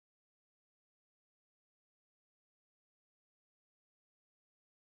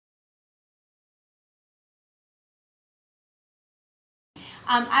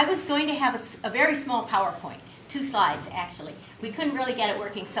I was going to have a very small PowerPoint, 2 slides actually. We couldn't really get it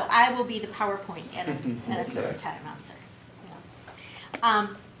working, so I will be the PowerPoint at a certain time.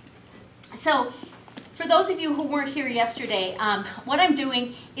 So for those of you who weren't here yesterday, what I'm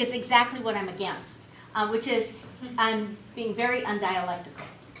doing is exactly what I'm against, which is I'm being very undialectical.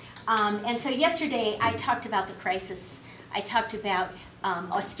 And so yesterday I talked about the crisis. I talked about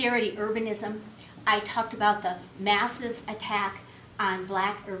austerity urbanism. I talked about the massive attack on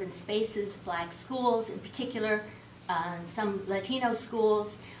black urban spaces, black schools in particular, some Latino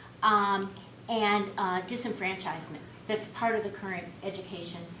schools, and disenfranchisement. That's part of the current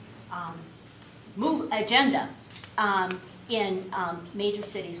education agenda in major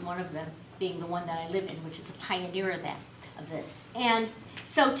cities, one of them being the one that I live in, which is a pioneer of this. And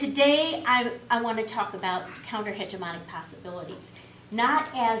so today I want to talk about counter-hegemonic possibilities, not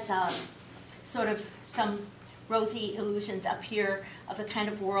as sort of some rosy illusions up here of the kind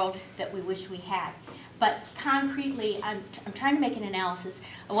of world that we wish we had. But concretely, I'm trying to make an analysis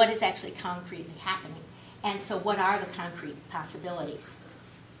of what is actually concretely happening. And so what are the concrete possibilities?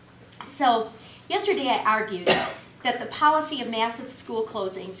 So yesterday I argued that the policy of massive school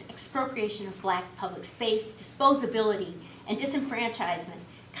closings, expropriation of black public space, disposability, and disenfranchisement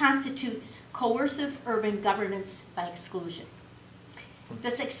constitutes coercive urban governance by exclusion.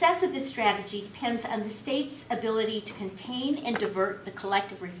 The success of this strategy depends on the state's ability to contain and divert the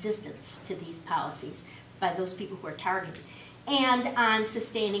collective resistance to these policies by those people who are targeted, and on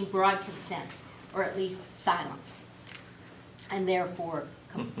sustaining broad consent, or at least silence, and therefore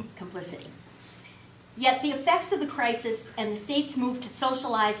complicity. Yet the effects of the crisis and the state's move to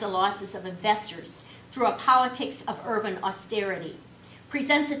socialize the losses of investors through a politics of urban austerity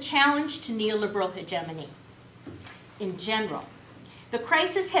presents a challenge to neoliberal hegemony in general. The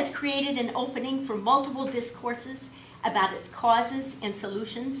crisis has created an opening for multiple discourses about its causes and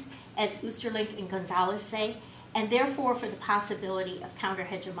solutions, as Oosterlink and Gonzalez say, and therefore for the possibility of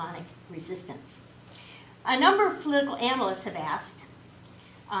counter-hegemonic resistance. A number of political analysts have asked,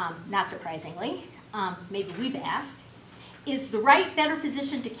 not surprisingly, maybe we've asked, is the right better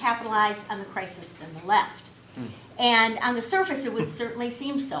positioned to capitalize on the crisis than the left? And on the surface, it would certainly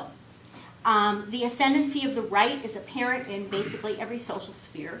seem so. The ascendancy of the right is apparent in basically every social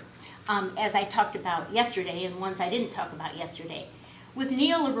sphere, as I talked about yesterday and ones I didn't talk about yesterday, with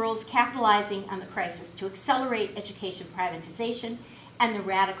neoliberals capitalizing on the crisis to accelerate education privatization and the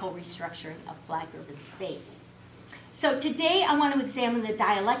radical restructuring of black urban space. So today I want to examine the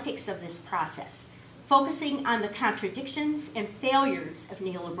dialectics of this process, focusing on the contradictions and failures of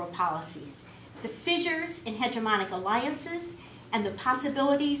neoliberal policies, the fissures in hegemonic alliances, and the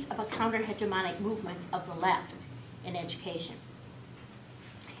possibilities of a counter-hegemonic movement of the left in education.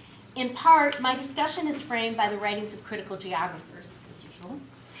 In part, my discussion is framed by the writings of critical geographers, as usual,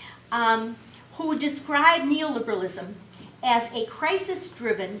 who describe neoliberalism as a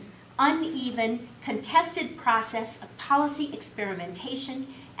crisis-driven, uneven, contested process of policy experimentation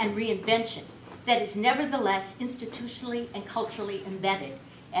and reinvention that is nevertheless institutionally and culturally embedded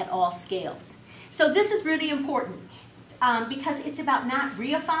at all scales. So this is really important because it's about not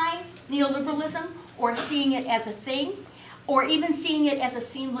reifying neoliberalism or seeing it as a thing or even seeing it as a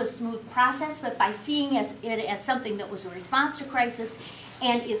seamless, smooth process, but by seeing it as something that was a response to crisis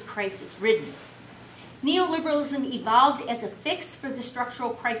and is crisis-ridden. Neoliberalism evolved as a fix for the structural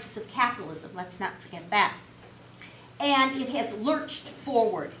crisis of capitalism. Let's not forget that. And it has lurched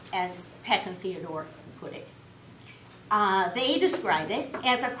forward, as Peck and Theodore put it. They describe it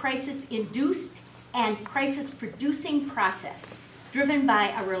as a crisis-induced and crisis-producing process driven by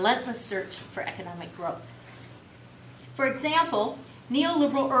a relentless search for economic growth. For example,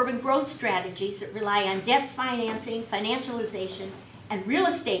 neoliberal urban growth strategies that rely on debt financing, financialization, and real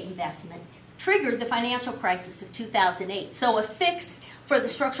estate investment triggered the financial crisis of 2008. So a fix for the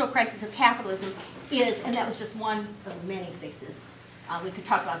structural crisis of capitalism is, and that was just one of many fixes. We could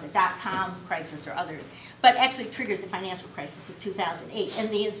talk about the dot-com crisis or others, but actually triggered the financial crisis of 2008 and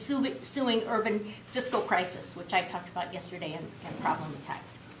the ensuing urban fiscal crisis, which I talked about yesterday and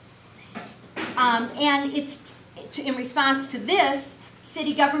problematized. And it's in response to this,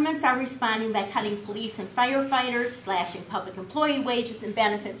 city governments are responding by cutting police and firefighters, slashing public employee wages and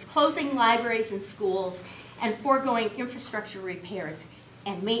benefits, closing libraries and schools, and foregoing infrastructure repairs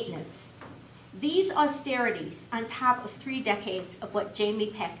and maintenance. These austerities, on top of 3 decades of what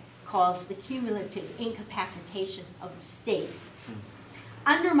Jamie Peck calls the cumulative incapacitation of the state,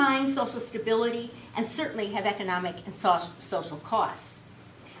 undermine social stability and certainly have economic and social costs.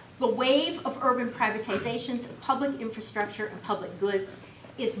 The wave of urban privatizations of public infrastructure and public goods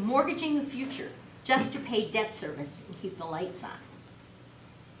is mortgaging the future just to pay debt service and keep the lights on.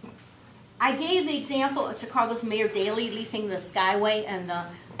 I gave the example of Chicago's Mayor Daley leasing the Skyway and the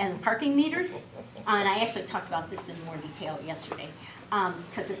parking meters. And I actually talked about this in more detail yesterday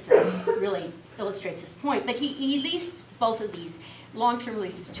because it really illustrates this point. But he leased both of these long-term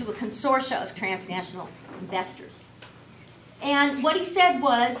leases to a consortia of transnational investors. And what he said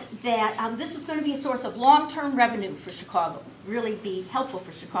was that this was going to be a source of long-term revenue for Chicago, really be helpful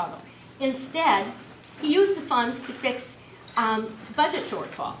for Chicago. Instead, he used the funds to fix budget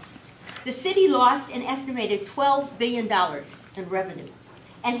shortfalls. The city lost an estimated $12 billion in revenue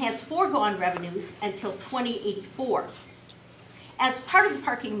and has foregone revenues until 2084. As part of the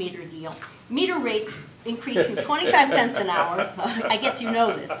parking meter deal, meter rates increased from 25 cents an hour, I guess you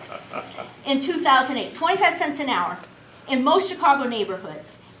know this, in 2008, 25 cents an hour in most Chicago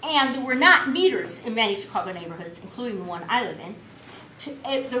neighborhoods, and there were not meters in many Chicago neighborhoods, including the one I live in.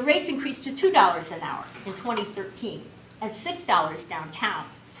 The rates increased to $2 an hour in 2013 and $6 downtown.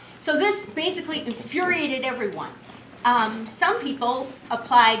 So this basically infuriated everyone. Some people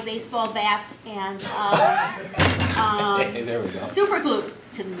applied baseball bats and there we go. super glue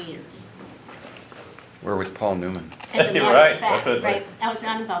to the meters. Where was Paul Newman? As a matter Right, of fact, definitely. right? I was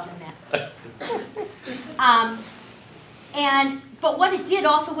not involved in that. But what it did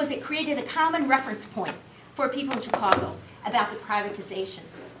also was it created a common reference point for people in Chicago about the privatization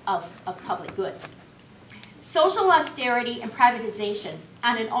of public goods. Social austerity and privatization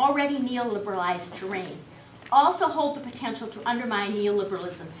on an already neoliberalized terrain also hold the potential to undermine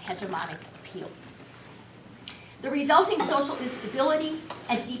neoliberalism's hegemonic appeal. The resulting social instability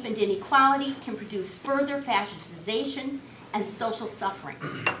and deepened inequality can produce further fascistization and social suffering,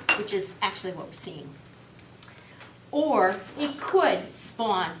 which is actually what we're seeing. Or it could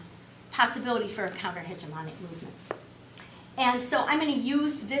spawn possibility for a counter-hegemonic movement. And so I'm going to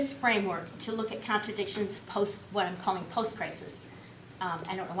use this framework to look at contradictions post what I'm calling post-crisis.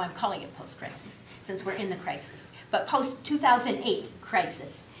 I don't know why I'm calling it post-crisis, since we're in the crisis. But post-2008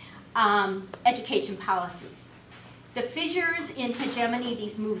 crisis, education policies. The fissures in hegemony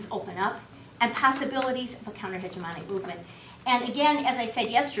these moves open up, and possibilities of a counter-hegemonic movement. And again, as I said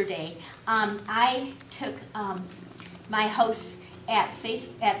yesterday, I took my hosts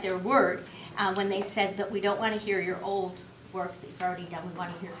at their word when they said that we don't want to hear your old work that you've already done. We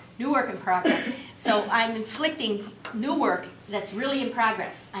want to hear new work in progress. So I'm inflicting new work that's really in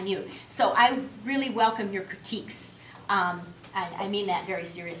progress on you. So I really welcome your critiques. I mean that very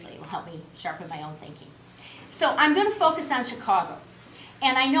seriously. It will help me sharpen my own thinking. So I'm going to focus on Chicago.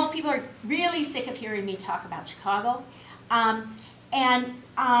 And I know people are really sick of hearing me talk about Chicago.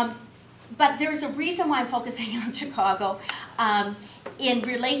 But there's a reason why I'm focusing on Chicago in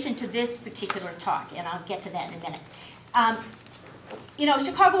relation to this particular talk, and I'll get to that in a minute. You know,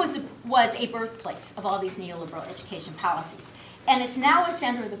 Chicago was a birthplace of all these neoliberal education policies, and it's now a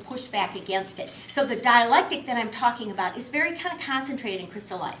center of the pushback against it. So the dialectic that I'm talking about is very kind of concentrated and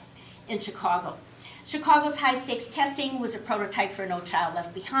crystallized in Chicago. Chicago's high-stakes testing was a prototype for No Child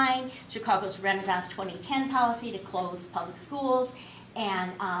Left Behind. Chicago's Renaissance 2010 policy to close public schools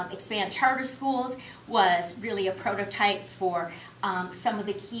and expand charter schools was really a prototype for some of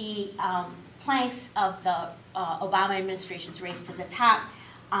the key planks of the Obama administration's race to the top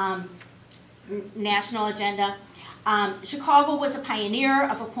national agenda. Chicago was a pioneer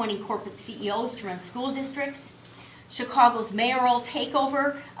of appointing corporate CEOs to run school districts. Chicago's mayoral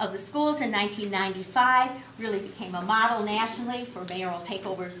takeover of the schools in 1995 really became a model nationally for mayoral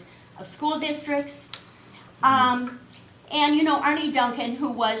takeovers of school districts. And you know, Arne Duncan, who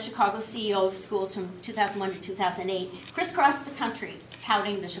was Chicago's CEO of schools from 2001 to 2008, crisscrossed the country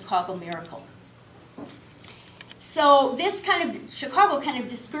touting the Chicago miracle. So this Chicago kind of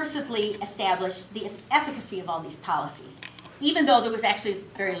discursively established the efficacy of all these policies, even though there was actually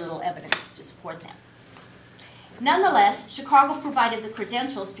very little evidence to support them. Nonetheless, Chicago provided the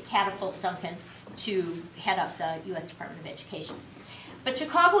credentials to catapult Duncan to head up the U.S. Department of Education. But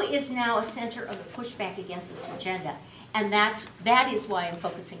Chicago is now a center of the pushback against this agenda, and that is why I'm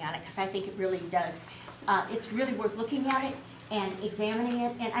focusing on it, because I think it really does, it's really worth looking at it and examining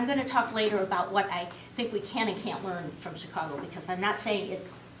it. And I'm going to talk later about what I think we can and can't learn from Chicago, because I'm not saying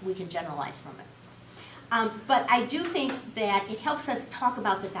we can generalize from it. But I do think that it helps us talk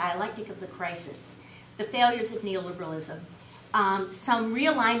about the dialectic of the crisis, the failures of neoliberalism, some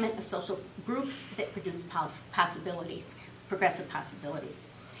realignment of social groups that produce possibilities, progressive possibilities.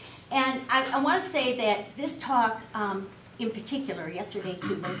 And I want to say that this talk, in particular, yesterday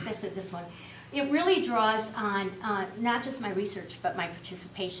too, but especially this one, it really draws on not just my research, but my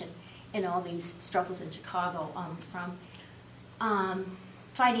participation in all these struggles in Chicago from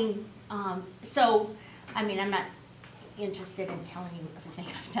fighting. So, I mean, I'm not interested in telling you everything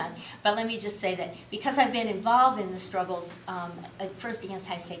I've done, but let me just say that because I've been involved in the struggles, first against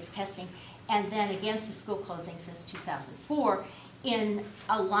high-stakes testing, and then against the school closing since 2004, in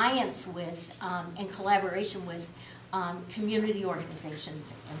alliance with and collaboration with community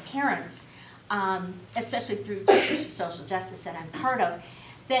organizations and parents, especially through Teachers for Social Justice that I'm part of,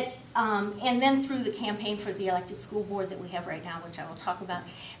 that, and then through the campaign for the elected school board that we have right now, which I will talk about,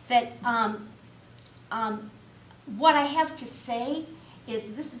 that what I have to say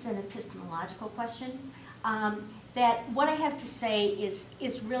is, this is an epistemological question, that what I have to say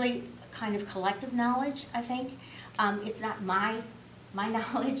is really kind of collective knowledge, I think. It's not my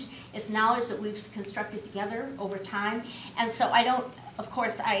knowledge, it's knowledge that we've constructed together over time. And so I don't, of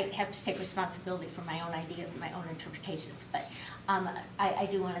course, I have to take responsibility for my own ideas and my own interpretations, but I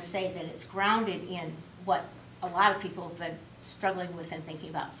do want to say that it's grounded in what a lot of people have been struggling with and thinking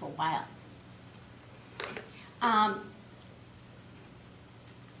about for a while.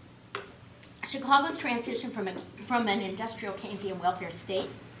 Chicago's transition from an industrial Keynesian welfare city,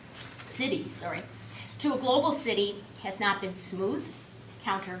 to a global city has not been smooth,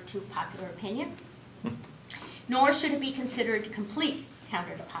 counter to popular opinion, nor should it be considered complete,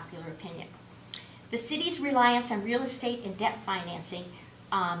 counter to popular opinion. The city's reliance on real estate and debt financing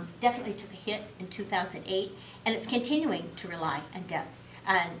definitely took a hit in 2008, and it's continuing to rely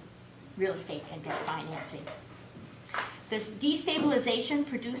on real estate and debt financing. This destabilization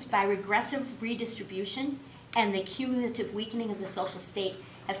produced by regressive redistribution and the cumulative weakening of the social state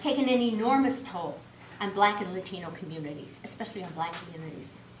have taken an enormous toll on Black and Latino communities, especially on Black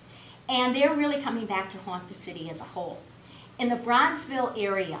communities. And they're really coming back to haunt the city as a whole. In the Bronzeville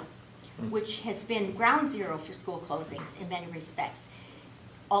area, which has been ground zero for school closings in many respects,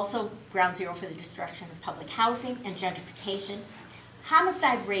 also ground zero for the destruction of public housing and gentrification,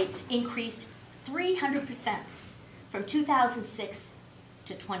 homicide rates increased 300% from 2006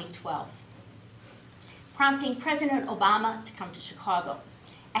 to 2012, prompting President Obama to come to Chicago.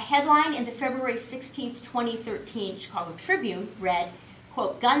 A headline in the February 16, 2013 Chicago Tribune read,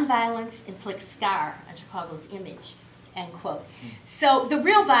 quote, "Gun violence inflicts scar on Chicago's image," end quote. So the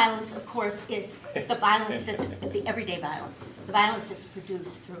real violence, of course, is the violence that's the everyday violence, the violence that's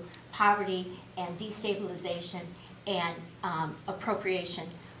produced through poverty and destabilization and appropriation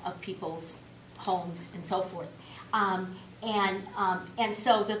of people's homes and so forth. And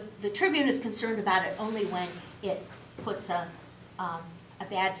so the Tribune is concerned about it only when it puts a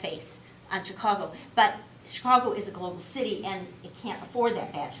bad face on Chicago. But Chicago is a global city, and it can't afford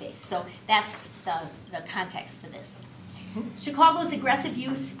that bad face. So that's the context for this. Chicago's aggressive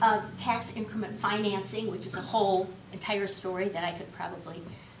use of tax increment financing, which is a whole entire story that I could probably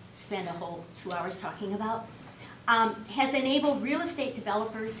spend a whole 2 hours talking about, has enabled real estate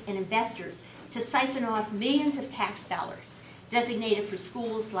developers and investors to siphon off millions of tax dollars designated for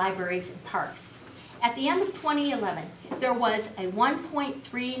schools, libraries, and parks. At the end of 2011, there was a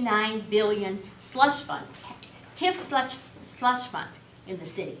 $1.39 billion slush fund, TIF slush fund in the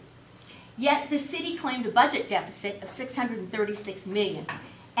city. Yet the city claimed a budget deficit of $636 million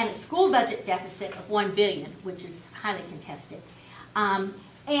and a school budget deficit of $1 billion, which is highly contested.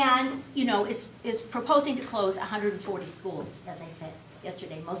 And, you know, is proposing to close 140 schools, as I said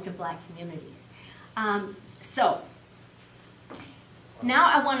yesterday, most in Black communities. So now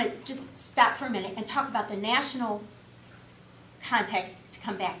I want to just stop for a minute and talk about the national context to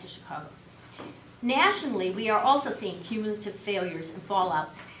come back to Chicago. Nationally, we are also seeing cumulative failures and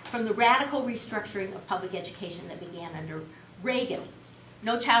fallouts from the radical restructuring of public education that began under Reagan.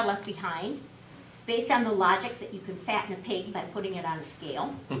 No Child Left Behind, based on the logic that you can fatten a pig by putting it on a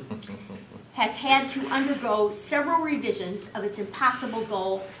scale, has had to undergo several revisions of its impossible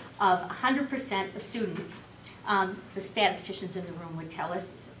goal of 100% of students. The statisticians in the room would tell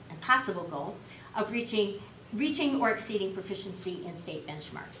us it's an impossible goal of reaching or exceeding proficiency in state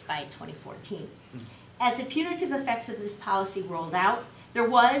benchmarks by 2014. As the punitive effects of this policy rolled out, there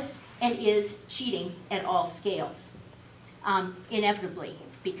was and is cheating at all scales, inevitably,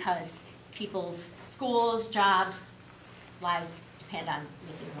 because people's schools, jobs, lives depend on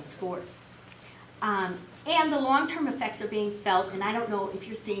making those scores. And the long-term effects are being felt, and I don't know if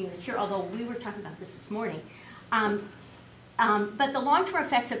you're seeing this here, although we were talking about this morning, but the long-term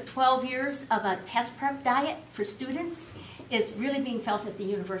effects of 12 years of a test prep diet for students is really being felt at the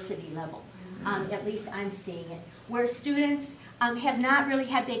university level. At least I'm seeing it, where students have not really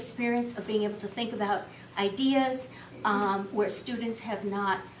had the experience of being able to think about ideas, where students have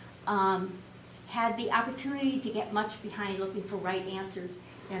not had the opportunity to get much behind looking for right answers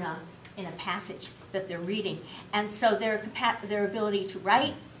in a passage that they're reading. And so their ability to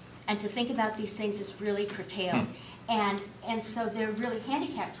write And to think about these things is really curtailed. And so they're really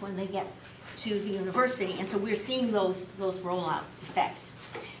handicapped when they get to the university. And so we're seeing those rollout effects.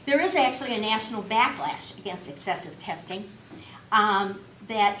 There is actually a national backlash against excessive testing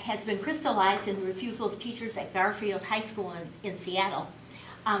that has been crystallized in the refusal of teachers at Garfield High School in Seattle,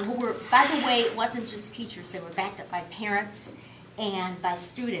 who were, by the way, it wasn't just teachers, they were backed up by parents and by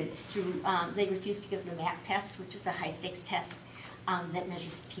students. They refused to give the MAP test, which is a high-stakes test that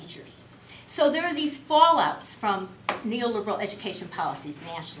measures teachers. So there are these fallouts from neoliberal education policies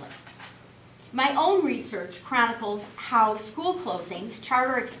nationally. My own research chronicles how school closings,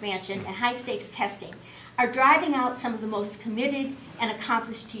 charter expansion, and high-stakes testing are driving out some of the most committed and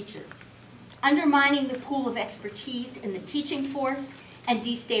accomplished teachers, undermining the pool of expertise in the teaching force and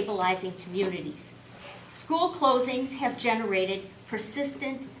destabilizing communities. School closings have generated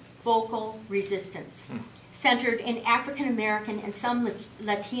persistent vocal resistance, centered in African American and some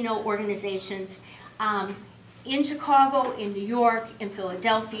Latino organizations. In Chicago, in New York, in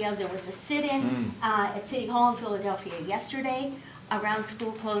Philadelphia, there was a sit-in at City Hall in Philadelphia yesterday around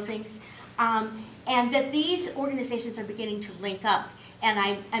school closings, and that these organizations are beginning to link up. And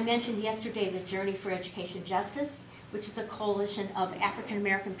I mentioned yesterday the Journey for Education Justice, which is a coalition of African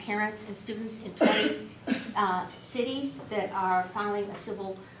American parents and students in 20 cities that are filing a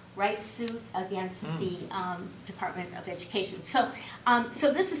civil rights suit against the Department of Education. So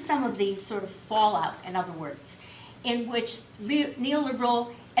this is some of the sort of fallout, in other words, in which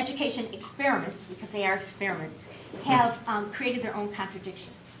neoliberal education experiments, because they are experiments, have created their own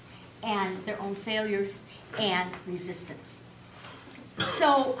contradictions and their own failures and resistance.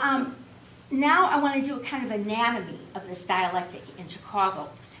 So now I want to do a kind of anatomy of this dialectic in Chicago,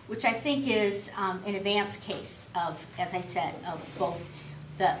 which I think is an advanced case of, as I said, of both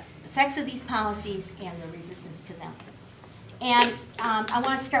the effects of these policies and the resistance to them. And I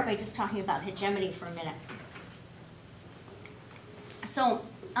want to start by just talking about hegemony for a minute. So,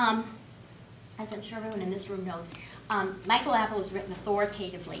 as I'm sure everyone in this room knows, Michael Apple has written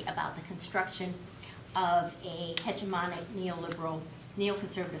authoritatively about the construction of a hegemonic neoliberal,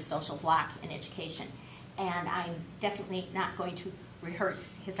 neoconservative social bloc in education. And I'm definitely not going to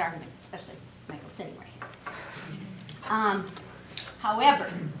rehearse his argument, especially Michael's sitting right here. However,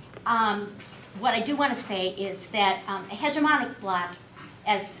 what I do want to say is that a hegemonic bloc,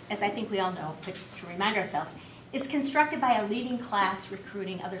 as I think we all know, but just to remind ourselves, is constructed by a leading class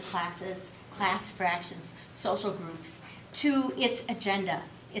recruiting other classes, class fractions, social groups, to its agenda,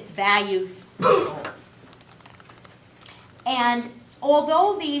 its values, its goals. And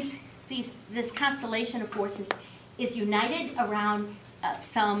although this constellation of forces is united around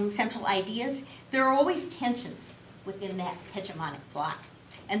some central ideas, there are always tensions within that hegemonic bloc.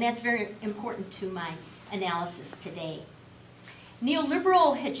 And that's very important to my analysis today.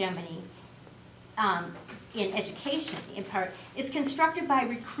 Neoliberal hegemony in education, in part, is constructed by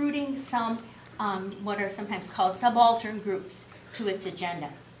recruiting some what are sometimes called subaltern groups to its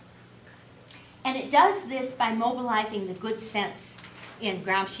agenda. And it does this by mobilizing the good sense in a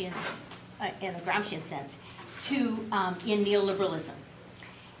Gramscian sense in neoliberalism.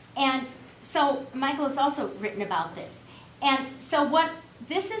 And so Michael has also written about this. And so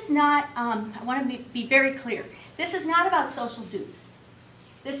this is not, I want to be very clear, this is not about social dupes.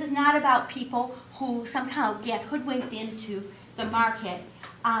 This is not about people who somehow get hoodwinked into the market.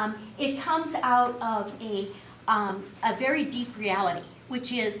 It comes out of a very deep reality,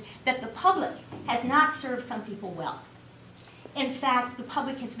 which is that the public has not served some people well. In fact, the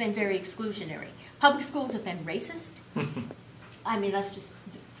public has been very exclusionary. Public schools have been racist. I mean,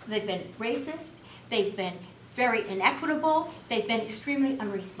 they've been racist, they've been very inequitable, they've been extremely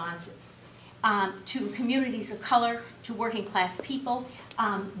unresponsive to communities of color, to working class people.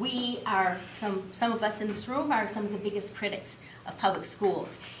 We are, some of us in this room are some of the biggest critics of public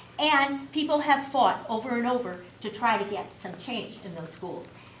schools. And people have fought over and over to try to get some change in those schools.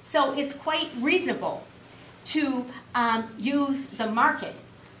 So it's quite reasonable to use the market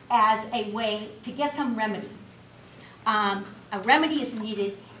as a way to get some remedy. A remedy is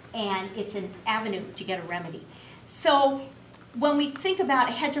needed, and it's an avenue to get a remedy. So when we think about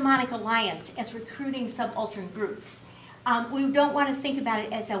a hegemonic alliance as recruiting subaltern groups, we don't want to think about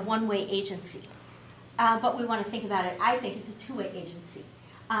it as a one-way agency, but we want to think about it, I think, as a two-way agency.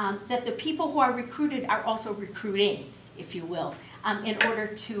 That the people who are recruited are also recruiting, if you will, in order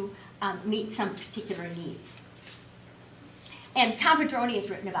to meet some particular needs. And Tom Pedroni has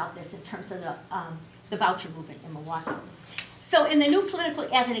written about this in terms of the voucher movement in Milwaukee. So in the new political,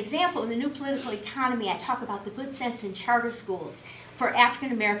 as an example, in the new political economy, I talk about the good sense in charter schools for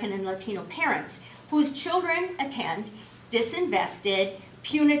African American and Latino parents whose children attend disinvested,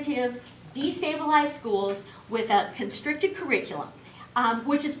 punitive, destabilized schools with a constricted curriculum,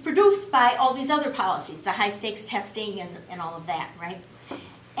 which is produced by all these other policies, the high-stakes testing and all of that, right?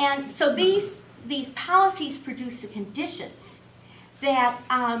 And so these policies produce the conditions that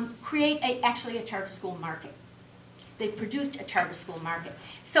create actually a charter school market. They've produced a charter school market.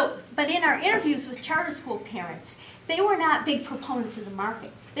 So, but in our interviews with charter school parents, they were not big proponents of the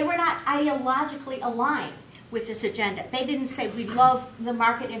market. They were not ideologically aligned with this agenda. They didn't say, we love the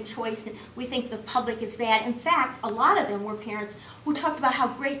market and choice and we think the public is bad. In fact, a lot of them were parents who talked about how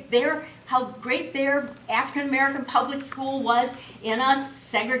great their African-American public school was in a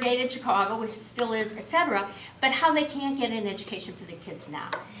segregated Chicago, which still is, etc., but how they can't get an education for their kids now.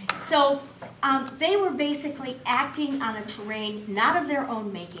 So they were basically acting on a terrain not of their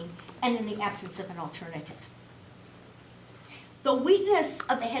own making and in the absence of an alternative. The weakness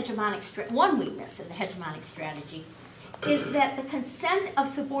of the one weakness of the hegemonic strategy is that the consent of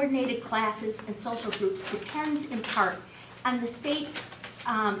subordinated classes and social groups depends in part on the state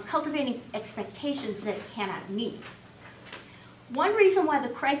cultivating expectations that it cannot meet. One reason why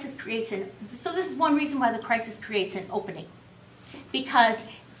the crisis creates this is one reason why the crisis creates an opening, because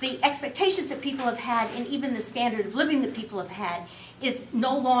the expectations that people have had and even the standard of living that people have had is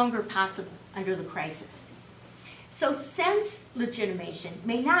no longer possible under the crisis. So sense legitimation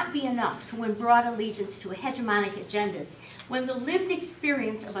may not be enough to win broad allegiance to hegemonic agendas when the lived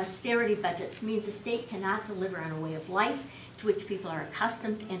experience of austerity budgets means the state cannot deliver on a way of life to which people are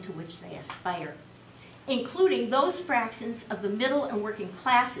accustomed and to which they aspire, including those fractions of the middle and working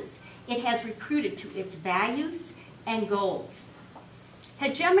classes it has recruited to its values and goals.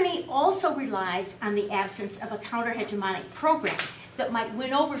 Hegemony also relies on the absence of a counter-hegemonic program that might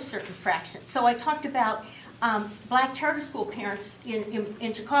win over certain fractions. So I talked about black charter school parents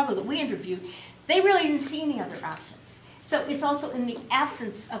in Chicago that we interviewed. They really didn't see any other options. So it's also in the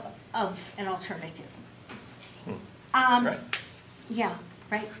absence of an alternative. Right. Yeah,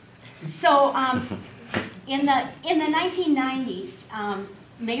 right. So in the 1990s,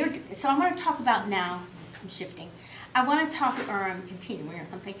 so I want to talk about now, I'm shifting. I want to talk, or I'm continuing or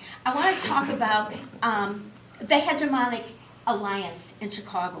something. I want to talk about the hegemonic alliance in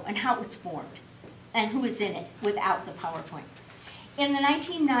Chicago and how it's formed and who is in it without the PowerPoint. In the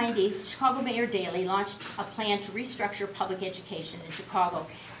 1990s, Chicago Mayor Daley launched a plan to restructure public education in Chicago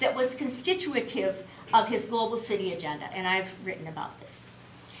that was constitutive of his global city agenda, and I've written about this.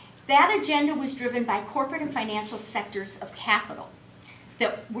 That agenda was driven by corporate and financial sectors of capital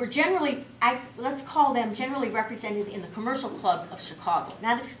that were generally, let's call them generally represented in the Commercial Club of Chicago.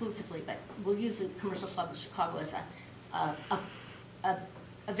 Not exclusively, but we'll use the Commercial Club of Chicago as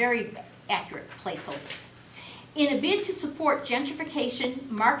a very accurate placeholder. In a bid to support gentrification,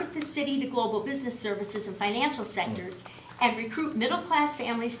 market the city to global business services and financial sectors, and recruit middle-class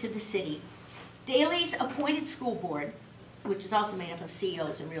families to the city, Daley's appointed school board, which is also made up of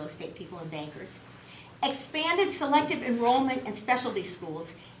CEOs and real estate people and bankers, expanded selective enrollment and specialty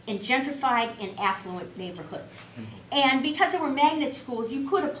schools in gentrified and affluent neighborhoods. And because there were magnet schools, you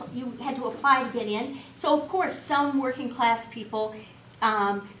had to apply to get in. So of course, some working class people,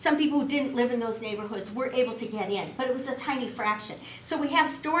 some people who didn't live in those neighborhoods were able to get in, but it was a tiny fraction. So we have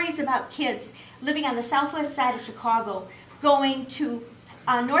stories about kids living on the southwest side of Chicago going to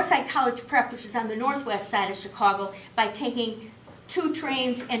Northside College Prep, which is on the northwest side of Chicago, by taking 2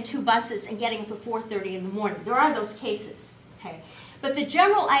 trains and 2 buses and getting up at 4:30 in the morning. There are those cases, okay? But the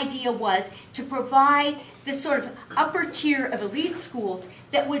general idea was to provide this sort of upper tier of elite schools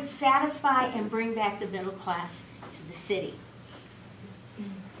that would satisfy and bring back the middle class to the city.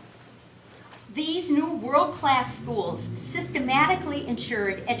 These new world-class schools systematically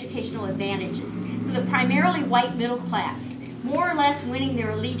ensured educational advantages for the primarily white middle class, more or less winning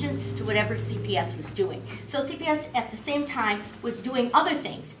their allegiance to whatever CPS was doing. So CPS at the same time was doing other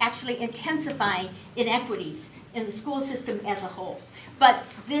things, actually intensifying inequities in the school system as a whole. But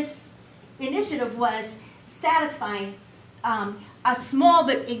this initiative was satisfying a small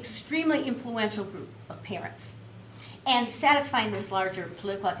but extremely influential group of parents and satisfying this larger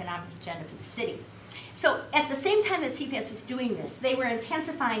political economic agenda for the city. So at the same time that CPS was doing this, they were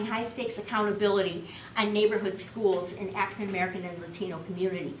intensifying high-stakes accountability on neighborhood schools in African American and Latino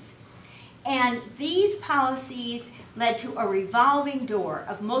communities. And these policies led to a revolving door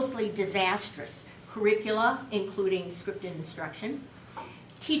of mostly disastrous curricula, including scripted instruction,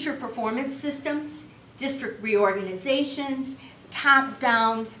 teacher performance systems, district reorganizations,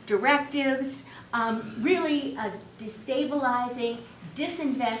 top-down directives, really a destabilizing,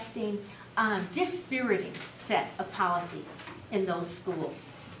 disinvesting, dispiriting set of policies in those schools.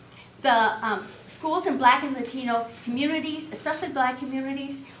 The schools in Black and Latino communities, especially Black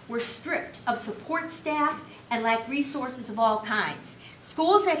communities, were stripped of support staff and lacked resources of all kinds.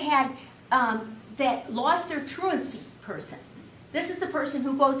 Schools that had that lost their truancy person. This is the person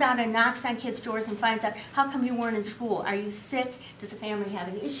who goes out and knocks on kids' doors and finds out, how come you weren't in school? Are you sick? Does the family have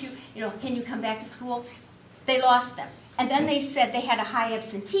an issue? You know, can you come back to school? They lost them. And then they said they had a high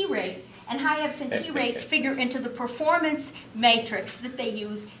absentee rate, and high absentee rates figure into the performance matrix that they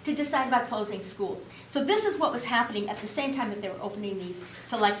use to decide about closing schools. So this is what was happening at the same time that they were opening these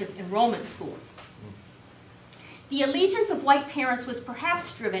selective enrollment schools. The allegiance of white parents was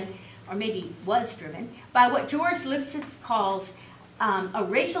perhaps driven, or maybe was driven, by what George Lipsitz calls a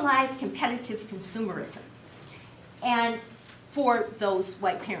racialized competitive consumerism, and for those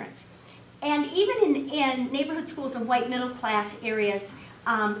white parents. And even in neighborhood schools in white middle class areas,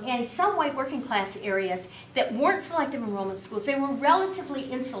 and some white working class areas that weren't selective enrollment schools, they were relatively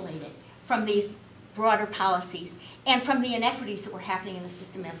insulated from these broader policies and from the inequities that were happening in the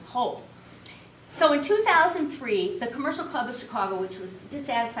system as a whole. So in 2003, the Commercial Club of Chicago, which was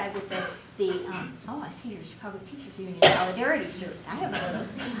dissatisfied with oh, I see your Chicago Teachers Union Solidarity shirt. I have one of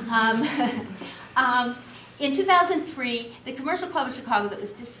those. In 2003, the Commercial Club of Chicago that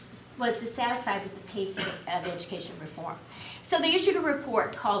was dissatisfied with the pace of education reform. So they issued a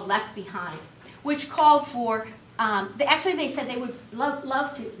report called Left Behind, which called for, actually they said they would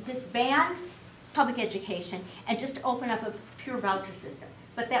love to disband public education and just open up a pure voucher system.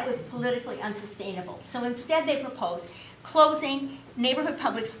 But that was politically unsustainable. So instead they proposed closing neighborhood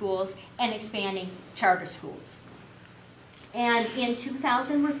public schools and expanding charter schools. And in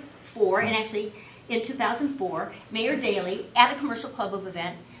 2004, and actually in 2004, Mayor Daley, at a commercial club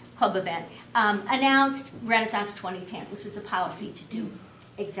event, announced Renaissance 2010, which was a policy to do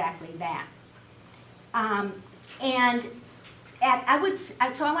exactly that. So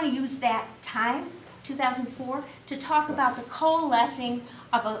I want to use that time, 2004, to talk about the coalescing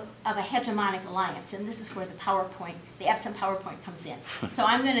of a hegemonic alliance, and this is where the absent PowerPoint comes in. So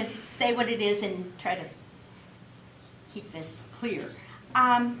I'm going to say what it is and try to keep this clear.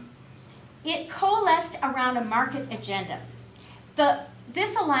 It coalesced around a market agenda.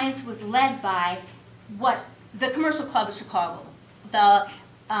 This alliance was led by the Commercial Club of Chicago, the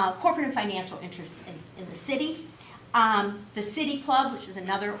corporate and financial interests in the city, the City Club, which is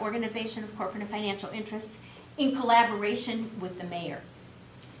another organization of corporate and financial interests, in collaboration with the mayor.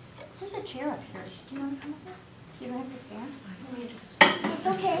 There's a chair up here. Do you want to come up here? You don't have to stand? It's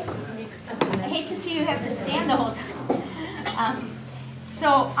okay. I hate to see you have to stand the whole time.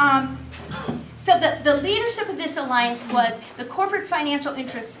 So the leadership of this alliance was the corporate financial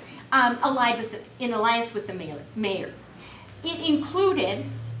interests in alliance with the mayor. It included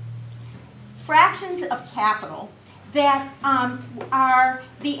fractions of capital that are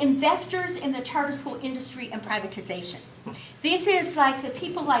the investors in the charter school industry and privatization. This is like the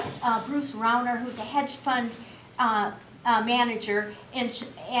people like Bruce Rauner, who's a hedge fund manager and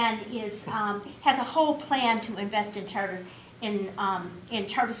has a whole plan to invest in charter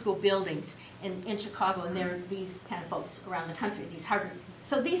school buildings in Chicago, and there are these kind of folks around the country.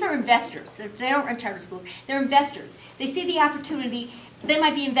 So these are investors. They don't run charter schools. They're investors. They see the opportunity. They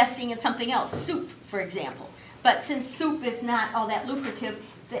might be investing in something else, soup, for example. But since soup is not all that lucrative,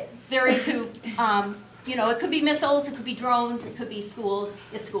 they're into, it could be missiles, it could be drones, it could be schools.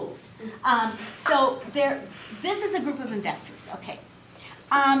 It's schools. So this is a group of investors. Okay.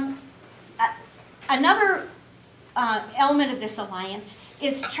 Another element of this alliance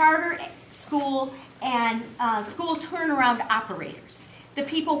is charter school and school turnaround operators, the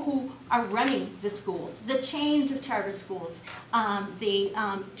people who are running the schools, the chains of charter schools, the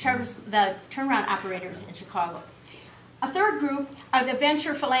turnaround operators in Chicago. A third group are the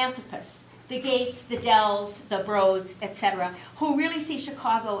venture philanthropists, the Gates, the Dells, the Broads, etc., who really see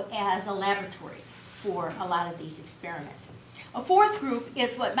Chicago as a laboratory for a lot of these experiments. A fourth group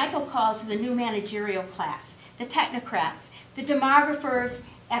is what Michael calls the new managerial class, the technocrats, the demographers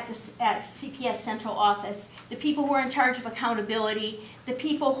at CPS central office, the people who are in charge of accountability, the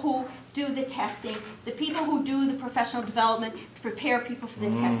people who do the testing, the people who do the professional development to prepare people for the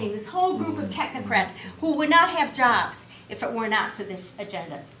testing, this whole group of technocrats who would not have jobs if it were not for this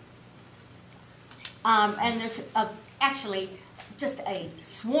agenda. And there's actually just a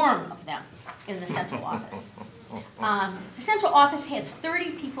swarm of them in the central office. The central office has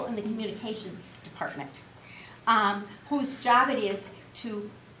 30 people in the communications department whose job it is to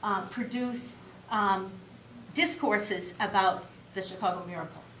produce discourses about the Chicago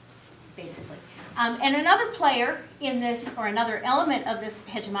miracle, basically. And another player in this, or another element of this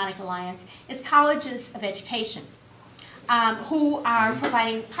hegemonic alliance, is colleges of education. who are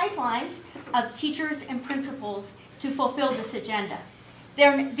providing pipelines of teachers and principals to fulfill this agenda.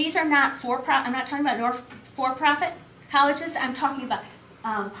 These are not for-profit. I'm not talking about for-profit colleges. I'm talking about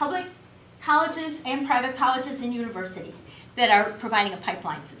public colleges and private colleges and universities that are providing a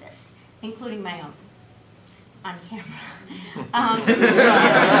pipeline for this, including my own, on camera.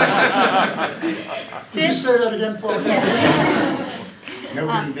 Did you say that again, Paul? Yes.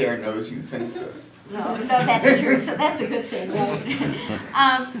 Nobody there knows you think this. No, that's true, so that's a good thing.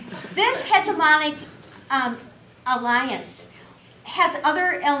 This hegemonic alliance has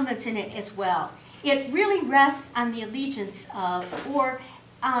other elements in it as well. It really rests on the allegiance of, or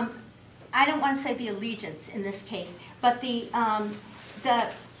I don't want to say the allegiance in this case, but the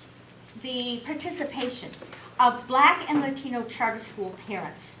participation of Black and Latino charter school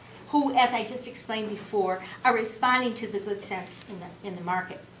parents who, as I just explained before, are responding to the good sense in the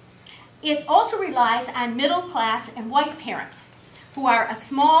market. It also relies on middle class and white parents who are a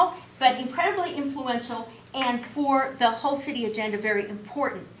small but incredibly influential and for the whole city agenda very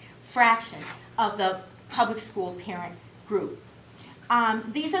important fraction of the public school parent group.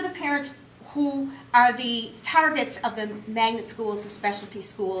 These are the parents who are the targets of the magnet schools, the specialty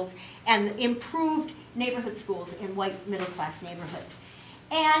schools, and the improved neighborhood schools in white middle class neighborhoods.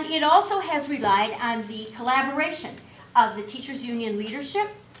 And it also has relied on the collaboration of the teachers union leadership,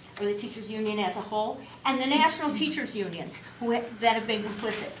 or the teachers union as a whole, and the national teachers unions that have been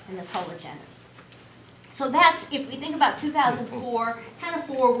complicit in this whole agenda. So that's, if we think about 2004, kind of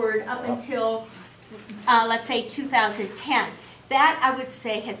forward up until, let's say, 2010, that, I would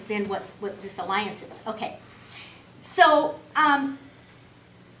say, has been what this alliance is. Okay, so now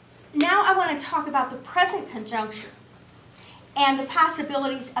I want to talk about the present conjuncture and the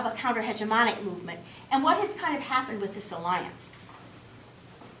possibilities of a counter-hegemonic movement and what has kind of happened with this alliance.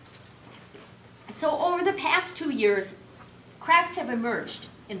 So over the past 2 years, cracks have emerged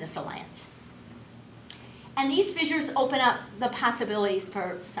in this alliance. And these fissures open up the possibilities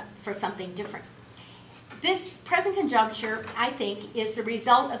for something different. This present conjuncture, I think, is the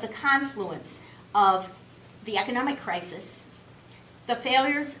result of the confluence of the economic crisis, the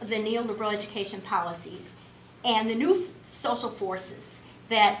failures of the neoliberal education policies, and the new social forces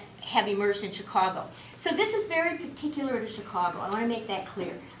that have emerged in Chicago. So this is very particular to Chicago. I want to make that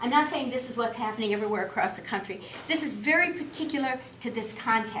clear. I'm not saying this is what's happening everywhere across the country. This is very particular to this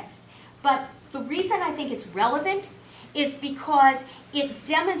context. But the reason I think it's relevant is because it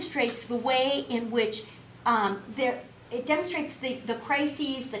demonstrates the way in which it demonstrates the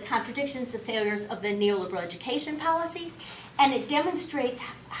crises, the contradictions, the failures of the neoliberal education policies, and it demonstrates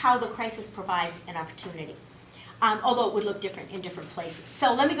how the crisis provides an opportunity, although it would look different in different places.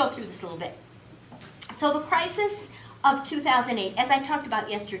 So let me go through this a little bit. So the crisis of 2008, as I talked about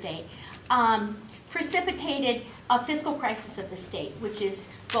yesterday, precipitated a fiscal crisis of the state, which is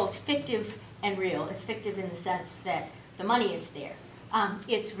both fictive and real. It's fictive in the sense that the money is there.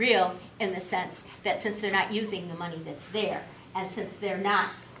 It's real in the sense that since they're not using the money that's there, and since they're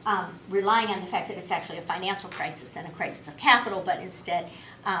not relying on the fact that it's actually a financial crisis and a crisis of capital, but instead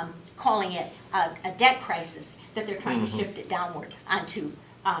calling it a debt crisis, that they're trying to shift it downward onto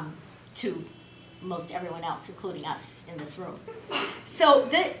to most everyone else, including us in this room. So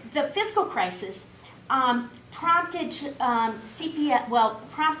the fiscal crisis prompted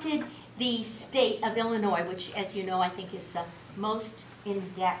prompted the state of Illinois, which, as you know, I think is the most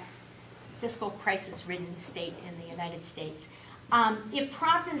in-debt, fiscal crisis-ridden state in the United States. It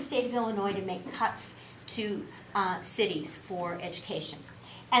prompted the state of Illinois to make cuts to cities for education.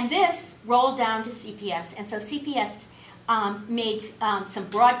 And this rolled down to CPS, and so CPS made some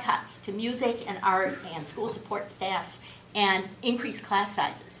broad cuts to music and art and school support staffs and increased class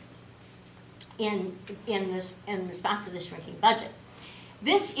sizes in response to the shrinking budget.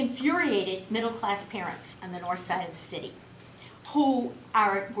 This infuriated middle-class parents on the north side of the city, who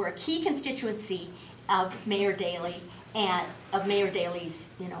were a key constituency of Mayor Daley and of Mayor Daley's,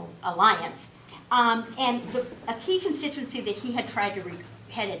 alliance, and a key constituency that he had tried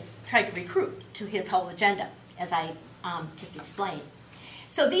to recruit to his whole agenda, as I just explained.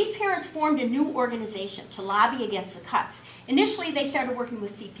 So these parents formed a new organization to lobby against the cuts. Initially, they started working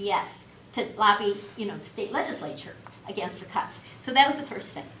with CPS to lobby, the state legislature against the cuts. So that was the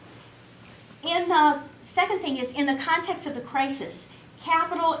first thing. Second thing is, in the context of the crisis,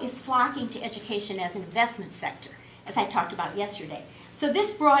 capital is flocking to education as an investment sector, as I talked about yesterday. So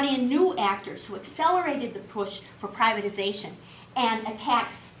this brought in new actors who accelerated the push for privatization and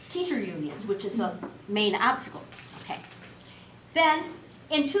attacked teacher unions, which is a main obstacle. Okay. Then,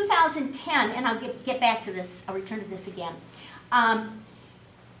 in 2010, and I'll get back to this, I'll return to this again,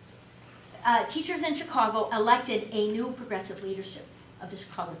 teachers in Chicago elected a new progressive leadership of the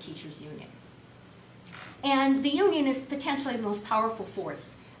Chicago Teachers Union. And the union is potentially the most powerful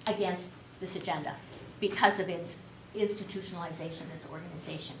force against this agenda because of its institutionalization, its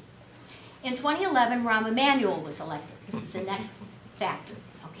organization. In 2011, Rahm Emanuel was elected. This is the next factor,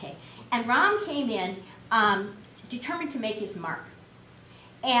 okay? And Rahm came in determined to make his mark,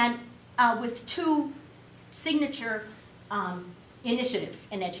 and with two signature initiatives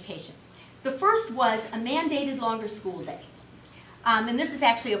in education. The first was a mandated longer school day. And this is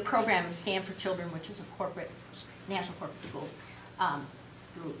actually a program of Stand for Children, which is a national corporate school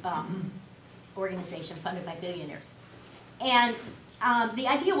organization funded by billionaires. And the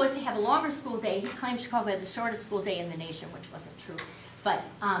idea was to have a longer school day. He claimed Chicago had the shortest school day in the nation, which wasn't true. But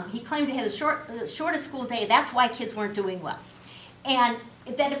he claimed to have the shortest school day. That's why kids weren't doing well. And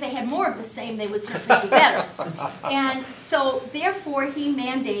that if they had more of the same, they would certainly do better. And so, therefore, he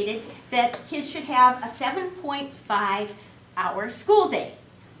mandated that kids should have a 7.5-hour school day.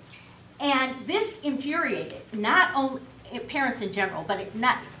 And this infuriated not only parents in general, but it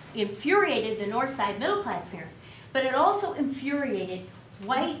not infuriated the North Side middle-class parents, but it also infuriated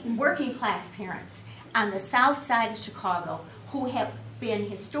white working-class parents on the South Side of Chicago who have been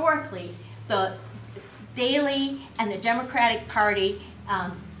historically the Daley and the Democratic Party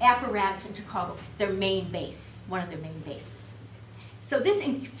apparatus in Chicago, their main base, one of their main bases. So this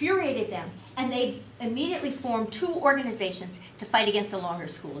infuriated them, and they immediately formed two organizations to fight against a longer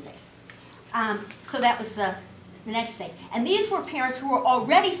school day. So that was the next thing. And these were parents who were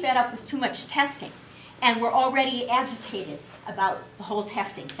already fed up with too much testing and were already agitated about the whole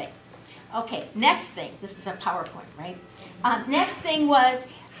testing thing. Okay, next thing. This is a PowerPoint, right? Next thing was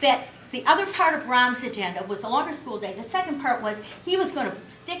that the other part of Rahm's agenda was a longer school day. The second part was he was going to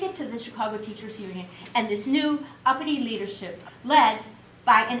stick it to the Chicago Teachers Union and this new uppity leadership led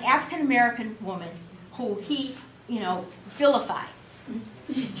by an African-American woman who he, vilified.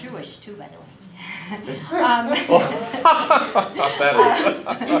 She's Jewish, too, by the way.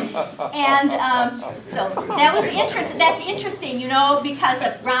 So that was interesting. That's interesting, because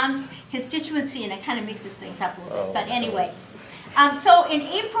of Rahm's constituency, and it kind of mixes things up a little bit. But anyway, so in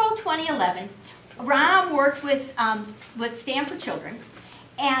April 2011, Rahm worked with Stand for Children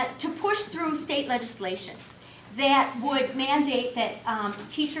and to push through state legislation that would mandate that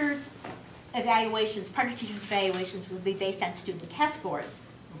teachers' evaluations, part of teachers' evaluations, would be based on student test scores.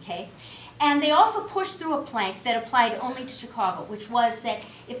 Okay. And they also pushed through a plank that applied only to Chicago, which was that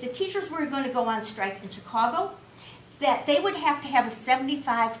if the teachers were going to go on strike in Chicago, that they would have to have a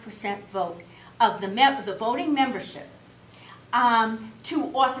 75% vote of the voting membership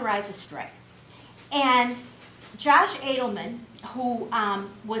to authorize a strike. And Josh Edelman, who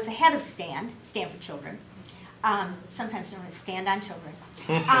was the head of Stand for Children, sometimes known as Stand on Children,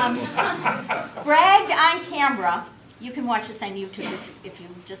 bragged on camera, you can watch this on YouTube if you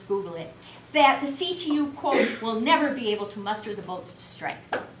just Google it, that the CTU, quote, will never be able to muster the votes to strike.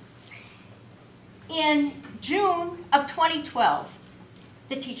 In June of 2012,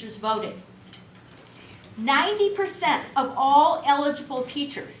 the teachers voted. 90% of all eligible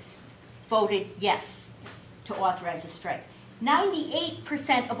teachers voted yes to authorize a strike.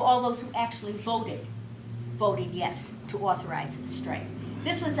 98% of all those who actually voted yes to authorize a strike.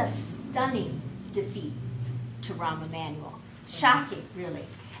 This was a stunning defeat to Rahm Emanuel. Shocking, really.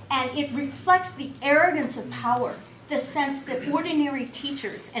 And it reflects the arrogance of power, the sense that ordinary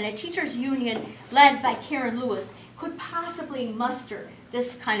teachers and a teachers' union led by Karen Lewis could possibly muster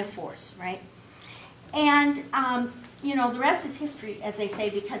this kind of force, right? And, the rest is history, as they say,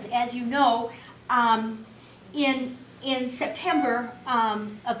 because as you know, in September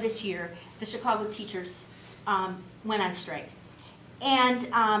of this year, the Chicago teachers went on strike. And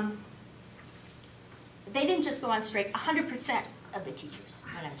they didn't just go on strike, 100% of the teachers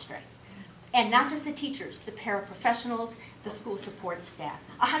went on strike. And not just the teachers, the paraprofessionals, the school support staff,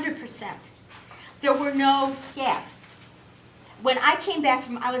 100%. There were no scabs. When I came back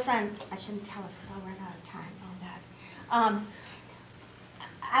from, I shouldn't tell us because I'll run out of time, oh God.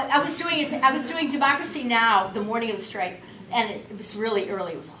 I was doing Democracy Now! The morning of the strike, and it was really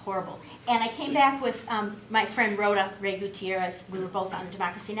early, it was horrible. And I came back with my friend Rhoda Ray Gutierrez. We were both on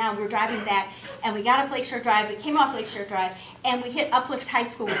Democracy Now! We were driving back, and we got up Lakeshore Drive, we came off Lakeshore Drive, and we hit Uplift High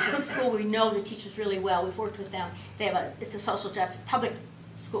School, which is a school we know the teachers really well. We've worked with them. It's a social justice, public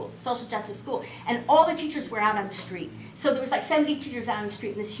school, social justice school. And all the teachers were out on the street. So there was like 70 teachers out on the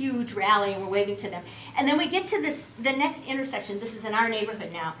street in this huge rally, and we're waving to them. And then we get to the next intersection. This is in our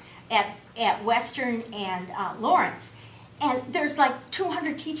neighborhood now, at Western and Lawrence. And there's like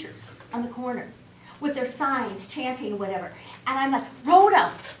 200 teachers on the corner with their signs, chanting, whatever. And I'm like,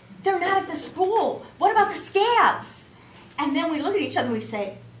 Rhoda, they're not at the school. What about the scabs? And then we look at each other and we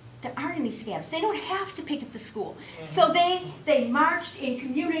say, there aren't any scabs. They don't have to picket the school. So they marched in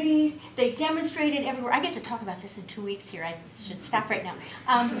communities. They demonstrated everywhere. I get to talk about this in 2 weeks here. I should stop right now.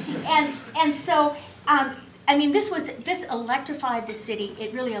 So, I mean, this electrified the city.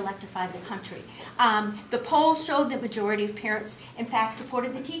 It really electrified the country. The polls showed that majority of parents, in fact,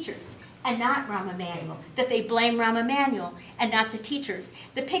 supported the teachers and not Rahm Emanuel, that they blame Rahm Emanuel and not the teachers.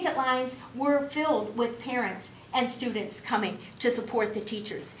 The picket lines were filled with parents and students coming to support the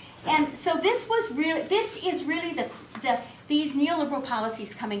teachers. And so this is really these neoliberal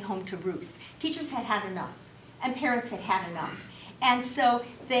policies coming home to roost. Teachers had had enough, and parents had had enough. And so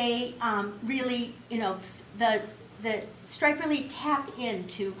they really, the strike really tapped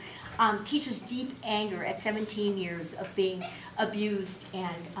into teachers' deep anger at 17 years of being abused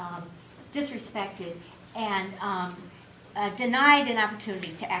and disrespected and denied an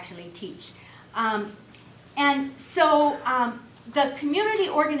opportunity to actually teach. And so the community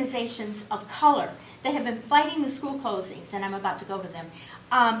organizations of color that have been fighting the school closings, and I'm about to go to them,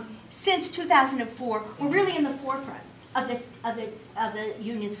 since 2004 were really in the forefront of the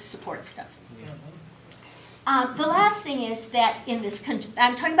union's support stuff. The last thing is that in this,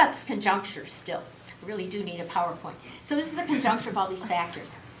 I'm talking about this conjuncture still. I really do need a PowerPoint. So this is a conjuncture of all these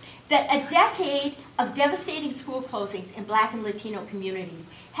factors. That a decade of devastating school closings in Black and Latino communities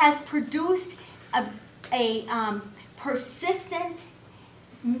has produced a persistent,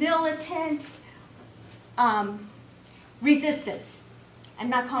 militant resistance. I'm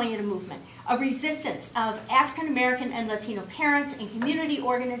not calling it a movement. A resistance of African American and Latino parents and community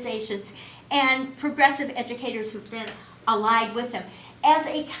organizations and progressive educators who've been allied with them as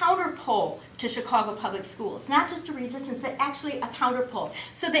a counterpole to Chicago public schools. Not just a resistance, but actually a counterpole.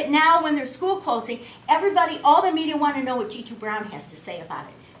 So that now when there's school closing, everybody, all the media want to know what G2 Brown has to say about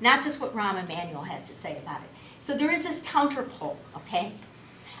it, not just what Rahm Emanuel has to say about it. So there is this counterpole, okay?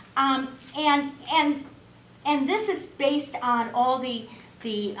 And this is based on all the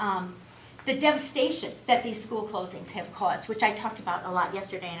devastation that these school closings have caused, which I talked about a lot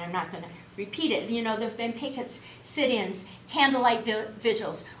yesterday, and I'm not going to repeat it. There have been pickets, sit-ins, candlelight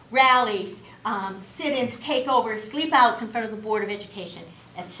vigils, rallies, sit-ins, takeovers, sleep-outs in front of the Board of Education,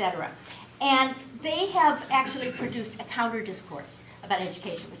 etc. And they have actually produced a counter-discourse about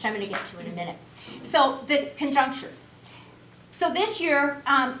education, which I'm going to get to in a minute. So the conjuncture. So this year,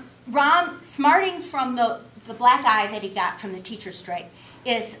 Rahm, smarting from the black eye that he got from the teacher strike,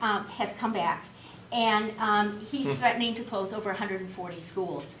 has come back, and he's threatening to close over 140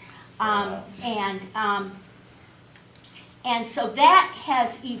 schools. And so that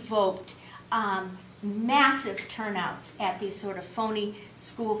has evoked massive turnouts at these sort of phony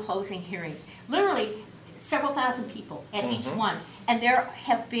school closing hearings. Literally several thousand people at each one. And there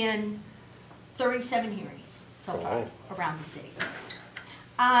have been 37 hearings so far around the city.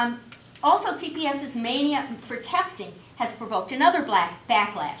 Also, CPS's mania for testing has provoked another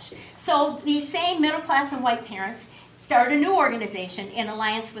backlash. So these same middle class and white parents started a new organization in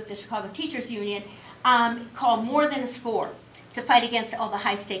alliance with the Chicago Teachers Union called More Than a Score to fight against all the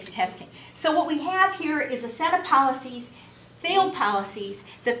high stakes testing. So what we have here is a set of policies, failed policies,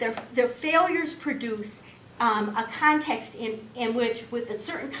 that their failures produce a context in which, with a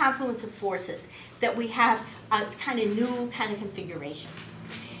certain confluence of forces, that we have a kind of new kind of configuration.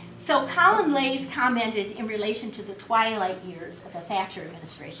 So Colin Lays commented in relation to the twilight years of the Thatcher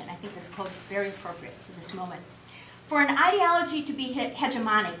administration. I think this quote is very appropriate for this moment. For an ideology to be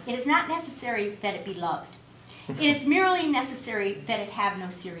hegemonic, it is not necessary that it be loved. It is merely necessary that it have no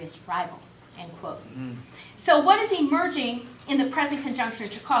serious rival, end quote. So what is emerging in the present conjuncture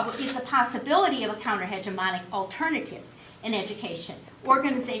in Chicago is the possibility of a counter-hegemonic alternative in education,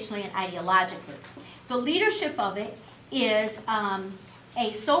 organizationally and ideologically. The leadership of it is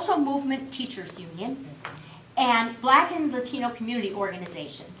a social movement teachers union and Black and Latino community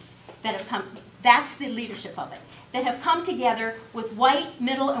organizations that have come, that's the leadership of it, that have come together with white,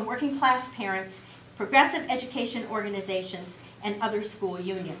 middle, and working class parents, progressive education organizations, and other school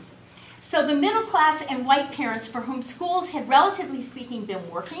unions. So the middle class and white parents for whom schools had, relatively speaking, been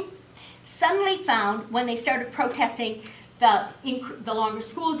working, suddenly found, when they started protesting the longer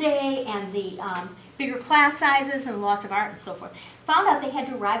school day and the bigger class sizes and the loss of art and so forth, found out they had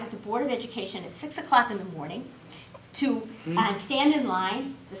to arrive at the Board of Education at 6 o'clock in the morning to stand in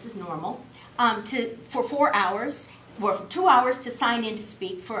line, this is normal, for 4 hours, or for 2 hours to sign in to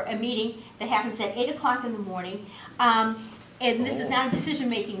speak for a meeting that happens at 8 o'clock in the morning. And this is not a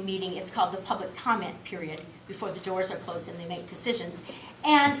decision-making meeting, it's called the public comment period, before the doors are closed and they make decisions.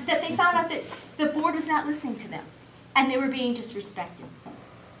 And that they found out that the board was not listening to them, and they were being disrespected.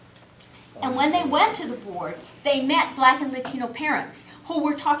 And when they went to the board, they met Black and Latino parents who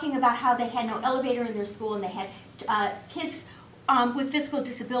were talking about how they had no elevator in their school and they had kids with physical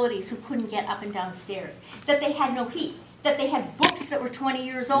disabilities who couldn't get up and down stairs, that they had no heat, that they had books that were 20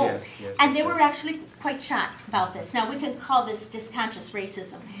 years old. Yes, and they were actually quite shocked about this. Now, we can call this disconscious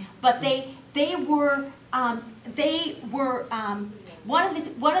racism, but they were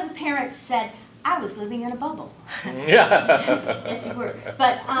one of the parents said, I was living in a bubble. Yes, you were.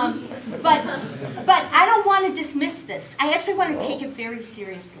 But I don't want to dismiss this. I actually want to take it very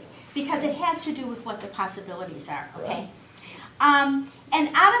seriously because it has to do with what the possibilities are, okay? And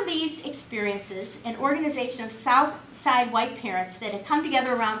out of these experiences, an organization of South Side white parents that had come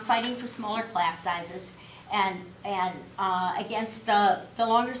together around fighting for smaller class sizes and against the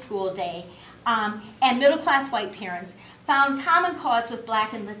longer school day, and middle-class white parents found common cause with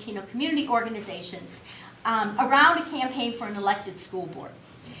Black and Latino community organizations around a campaign for an elected school board.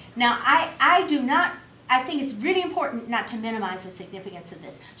 Now, I think it's really important not to minimize the significance of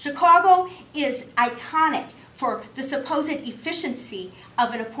this. Chicago is iconic for the supposed efficiency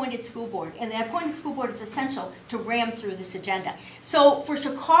of an appointed school board, and the appointed school board is essential to ram through this agenda. So for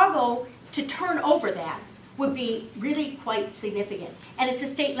Chicago to turn over that would be really quite significant. And it's a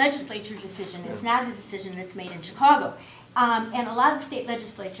state legislature decision. It's not a decision that's made in Chicago. And a lot of state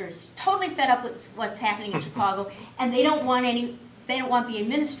legislatures totally fed up with what's happening in Chicago, and they don't want to be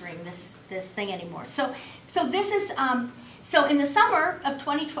administering this thing anymore. So this is so in the summer of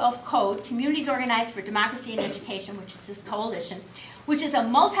 2012, CODE, Communities Organized for Democracy and Education, which is this coalition, which is a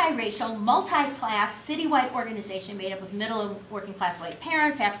multiracial, multi-class, citywide organization made up of middle and working class white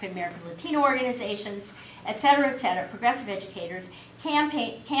parents, African American Latino organizations, et cetera, progressive educators,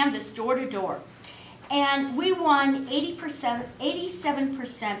 canvassed door to door. And we won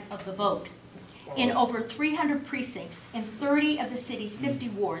 87% of the vote in over 300 precincts in 30 of the city's 50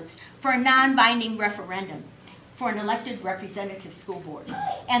 wards for a non-binding referendum for an elected representative school board.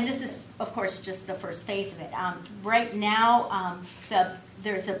 And this is, of course, just the first phase of it. Right now,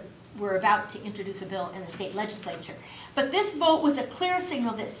 we're about to introduce a bill in the state legislature. But this vote was a clear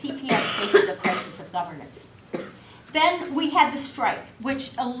signal that CPS faces a crisis of governance. Then we had the strike,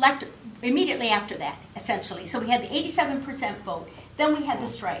 which elected immediately after that, essentially. So we had the 87% vote. Then we had the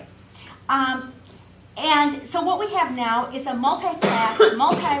strike. And so what we have now is a multi-class,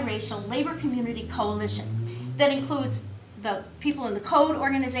 multiracial labor community coalition that includes the people in the CODE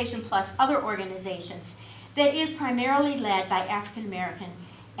organization plus other organizations that is primarily led by African American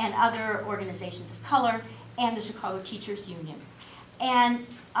and other organizations of color and the Chicago Teachers Union. And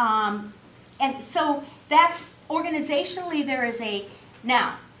so that's organizationally there is a,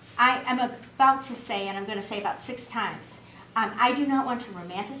 now I'm about to say, and I'm going to say about 6 times, I do not want to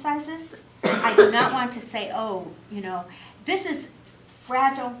romanticize this. I do not want to say, oh, this is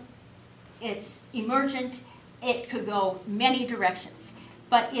fragile, it's emergent, it could go many directions,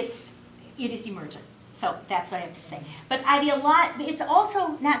 but it is emergent. So that's what I have to say. But it's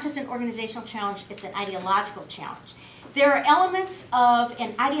also not just an organizational challenge, it's an ideological challenge. There are elements of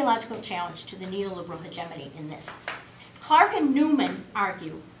an ideological challenge to the neoliberal hegemony in this. Clark and Newman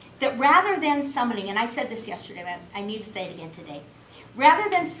argue that rather than summoning, and I said this yesterday, but I need to say it again today, rather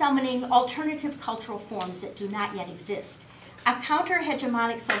than summoning alternative cultural forms that do not yet exist, a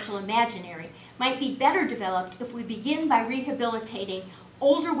counter-hegemonic social imaginary might be better developed if we begin by rehabilitating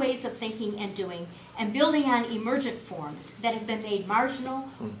older ways of thinking and doing and building on emergent forms that have been made marginal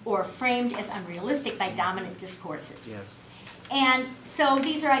or framed as unrealistic by dominant discourses. Yes. And so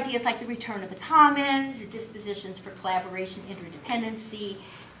these are ideas like the return of the commons, the dispositions for collaboration, interdependency,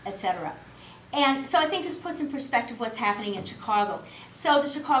 etc. And so I think this puts in perspective what's happening in Chicago. So the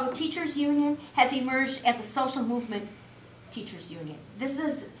Chicago Teachers Union has emerged as a social movement teachers union. This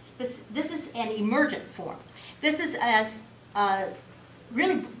is an emergent form. This is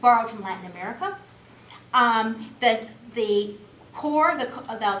really borrowed from Latin America. The core, the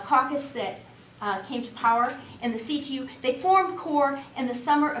caucus that came to power in the CTU, they formed CORE in the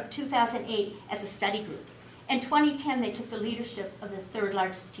summer of 2008 as a study group. In 2010, they took the leadership of the 3rd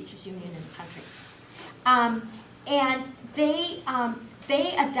largest teachers union in the country. And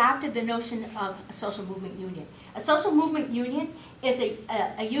they adopted the notion of a social movement union. A social movement union is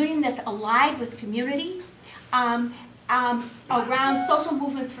a union that's allied with community around social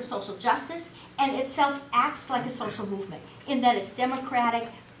movements for social justice, and itself acts like a social movement in that it's democratic,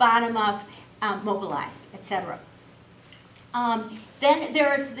 bottom-up, mobilized, etc. Then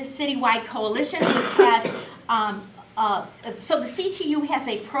there is the citywide coalition, which has, so the CTU has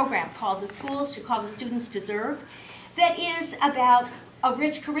a program called The Schools Chicago Students Deserve that is about a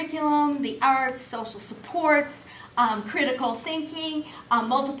rich curriculum, the arts, social supports, critical thinking,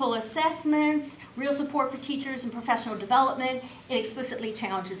 multiple assessments, real support for teachers and professional development. It explicitly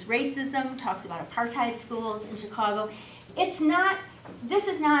challenges racism, talks about apartheid schools in Chicago. This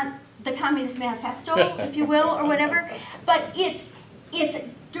is not the Communist Manifesto, if you will, or whatever, but it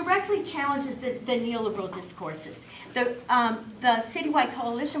directly challenges the neoliberal discourses. The citywide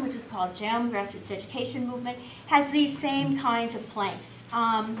coalition, which is called GEM, Grassroots Education Movement, has these same kinds of planks.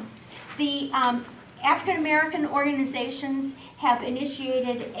 The African American organizations have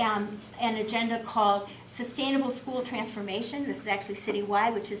initiated an agenda called Sustainable School Transformation. This is actually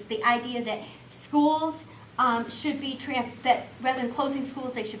citywide, which is the idea that schools should be, that rather than closing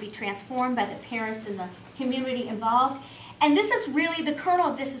schools, they should be transformed by the parents and the community involved. And this is really, the kernel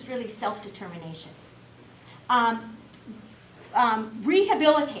of this is really self-determination.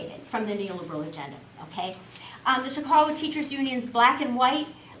 Rehabilitated from the neoliberal agenda, okay? The Chicago Teachers Union's Black and White,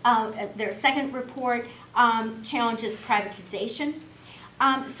 their second report, challenges privatization.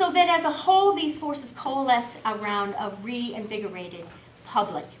 So that as a whole, these forces coalesce around a reinvigorated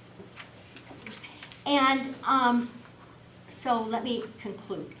public. And so let me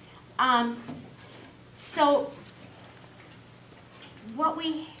conclude. So what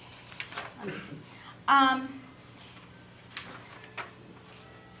we, let me see,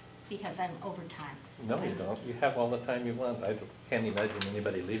 because I'm over time. No, you don't. You have all the time you want. I can't imagine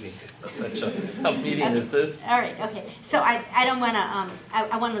anybody leaving such a meeting as this. All right, okay. So I don't want to,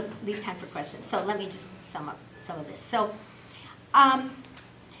 I want to leave time for questions. So let me just sum up some of this. So,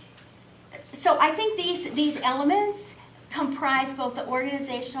 so I think these elements comprise both the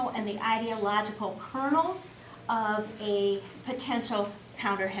organizational and the ideological kernels of a potential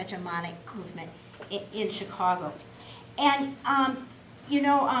counter-hegemonic movement in Chicago. And, you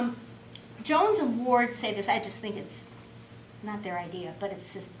know, Jones and Ward say this, I just think it's not their idea, but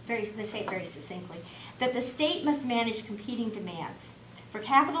it's just they say it very succinctly, that the state must manage competing demands for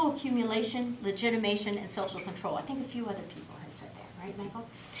capital accumulation, legitimation, and social control. I think a few other people have said that, right, Michael?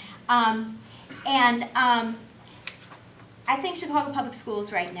 I think Chicago Public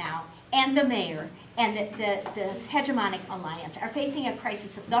Schools right now, and the mayor, and the hegemonic alliance are facing a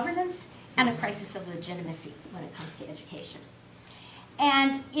crisis of governance and a crisis of legitimacy when it comes to education.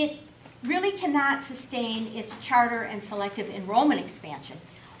 And it really cannot sustain its charter and selective enrollment expansion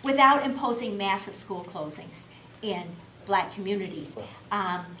without imposing massive school closings in Black communities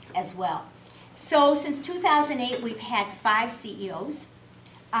as well. So since 2008, we've had 5 CEOs.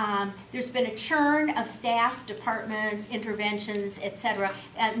 There's been a churn of staff, departments, interventions, etc.,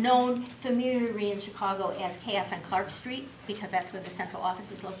 known familiarly in Chicago as chaos on Clark Street, because that's where the central office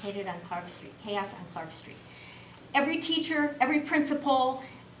is located, on Clark Street, chaos on Clark Street. Every teacher, every principal,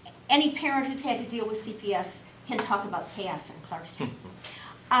 any parent who's had to deal with CPS can talk about chaos on Clark Street.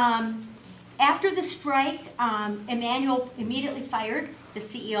 After the strike, Emanuel immediately fired the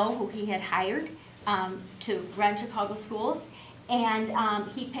CEO who he had hired to run Chicago schools. And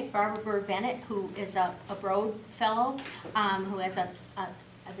he picked Barbara Bird Bennett, who is a Broad Fellow, who has a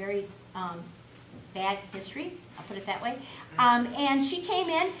very bad history, I'll put it that way. And she came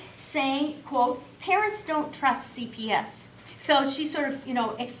in saying, quote, "Parents don't trust CPS." So she sort of, you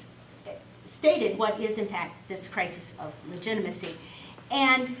know, stated what is, in fact, this crisis of legitimacy.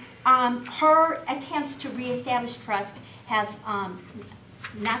 And her attempts to reestablish trust have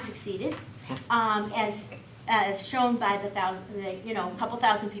not succeeded, as shown by a couple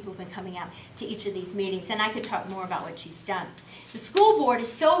thousand people who've been coming out to each of these meetings, and I could talk more about what she's done. The school board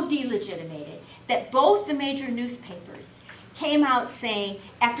is so delegitimated that both the major newspapers came out saying,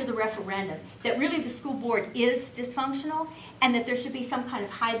 after the referendum, that really the school board is dysfunctional and that there should be some kind of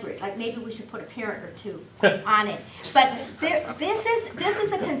hybrid, like maybe we should put a parent or two on it. But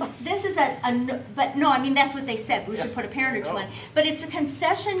but no, I mean, that's what they said, we should put a parent or two on it. But it's a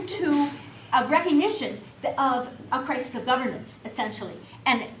concession to a recognition of a crisis of governance, essentially,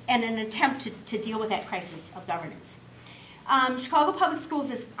 and an attempt to deal with that crisis of governance. Chicago Public Schools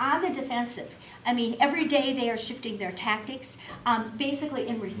is on the defensive. I mean, every day they are shifting their tactics, basically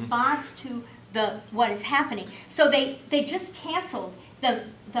in response to what is happening. So they just canceled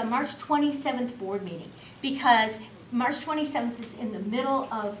the March 27th board meeting because March 27th is in the middle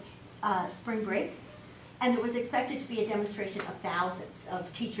of spring break. And there was expected to be a demonstration of thousands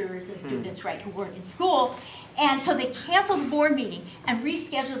of teachers and students, right, who weren't in school. And so they canceled the board meeting and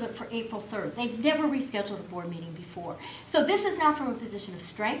rescheduled it for April 3rd. They've never rescheduled a board meeting before. So this is not from a position of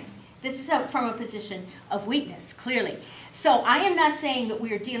strength. This is from a position of weakness, clearly. So I am not saying that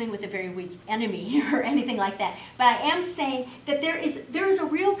we are dealing with a very weak enemy or anything like that. But I am saying that there is a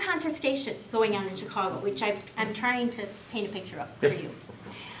real contestation gentrification going on in Chicago, which I'm trying to paint a picture of for you.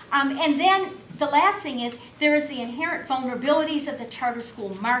 And then the last thing is there is the inherent vulnerabilities of the charter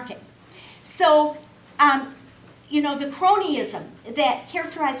school market. So, you know, the cronyism that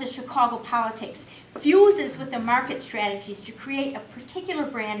characterizes Chicago politics fuses with the market strategies to create a particular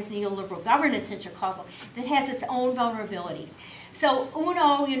brand of neoliberal governance in Chicago that has its own vulnerabilities. So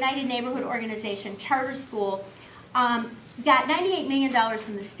UNO, United Neighborhood Organization, charter school, got $98 million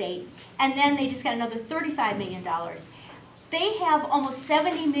from the state, and then they just got another $35 million. They have almost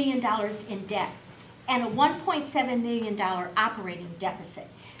 $70 million in debt and a $1.7 million operating deficit.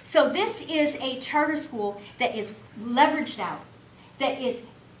 So this is a charter school that is leveraged out, that is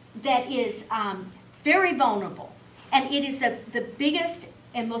very vulnerable, and it is the biggest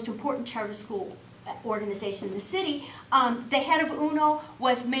and most important charter school organization in the city. The head of UNO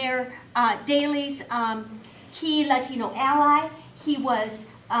was Mayor Daley's key Latino ally. He was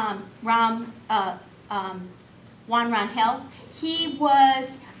Juan Rangel. He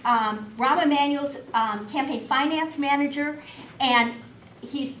was Rahm Emanuel's campaign finance manager, and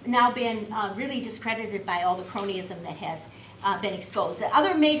he's now been really discredited by all the cronyism that has been exposed. The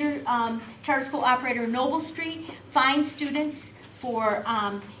other major charter school operator, Noble Street, fines students for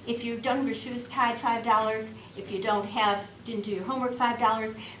if you don't have your shoes tied, $5. If you didn't do your homework,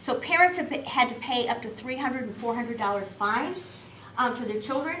 $5. So parents have had to pay up to $300 and $400 fines for their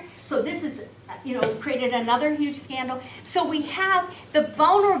children. So this is, you know, created another huge scandal. So we have the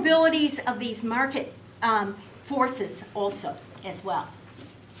vulnerabilities of these market forces also as well.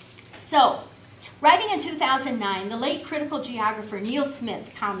 So, writing in 2009, the late critical geographer Neil Smith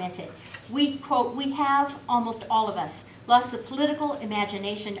commented, we, quote, "We have, almost all of us, lost the political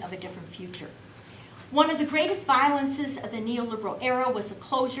imagination of a different future. One of the greatest violences of the neoliberal era was the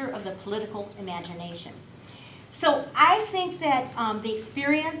closure of the political imagination." So I think that the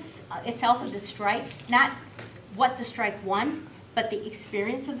experience itself of the strike, not what the strike won, but the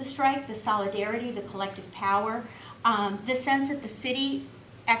experience of the strike, the solidarity, the collective power, the sense that the city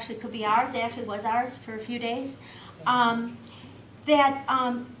actually could be ours, it actually was ours for a few days,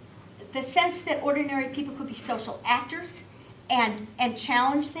 the sense that ordinary people could be social actors and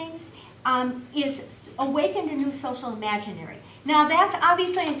challenge things is awakened a new social imaginary. Now that's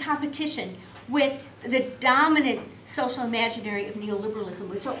obviously in competition with the dominant social imaginary of neoliberalism,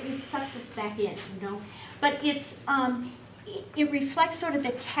 which always sucks us back in, you know. But it's it reflects sort of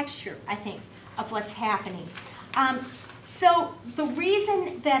the texture, I think, of what's happening. So the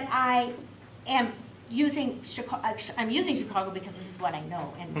reason that I am using Chicago, I'm using Chicago because this is what I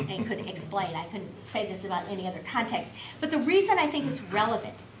know and could explain. I couldn't say this about any other context. But the reason I think it's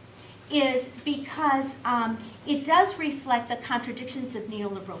relevant is because it does reflect the contradictions of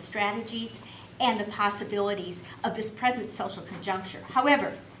neoliberal strategies and the possibilities of this present social conjuncture.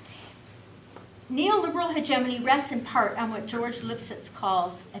 However, neoliberal hegemony rests in part on what George Lipsitz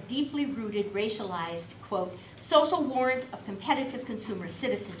calls a deeply rooted, racialized, quote, social warrant of competitive consumer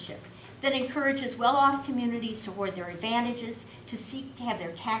citizenship that encourages well-off communities to hoard their advantages, to seek to have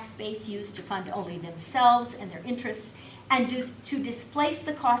their tax base used to fund only themselves and their interests, and to displace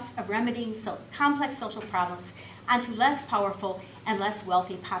the costs of remedying complex social problems onto less powerful and less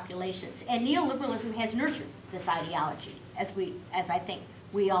wealthy populations. And neoliberalism has nurtured this ideology, as I think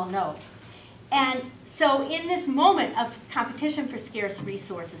we all know. And so in this moment of competition for scarce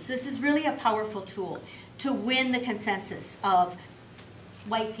resources, this is really a powerful tool to win the consensus of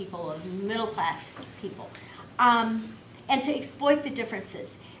white people, of middle-class people, and to exploit the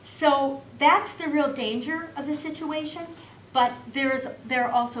differences. So that's the real danger of the situation, but there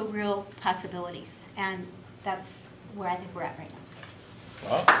are also real possibilities, and that's where I think we're at right now.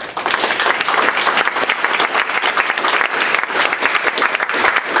 Wow.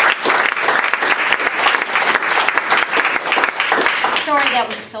 Sorry that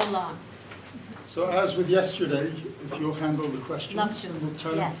was so long. So as with yesterday, if you'll handle the questions, Love to. and we'll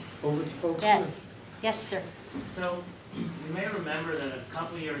turn Yes. over to folks Yes. here. Yes, sir. So you may remember that a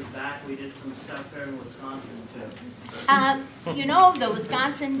couple years back we did some stuff here in Wisconsin too. You know, the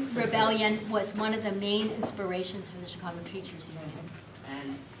Wisconsin Rebellion was one of the main inspirations for the Chicago Teachers Union.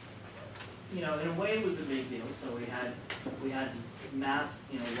 And you know, in a way it was a big deal. So we had mass,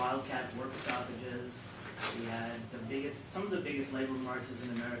 you know, wildcat work stoppages. We had some of the biggest labor marches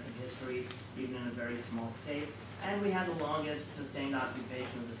in American history, even in a very small state. And we had the longest sustained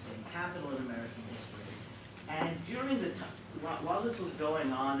occupation of the state capital in American history. And during the time, while this was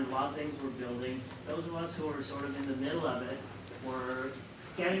going on and while things were building, those of us who were sort of in the middle of it were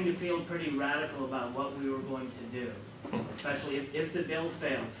getting to feel pretty radical about what we were going to do. Especially if the bill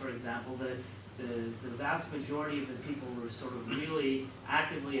failed, for example. the vast majority of the people who were sort of really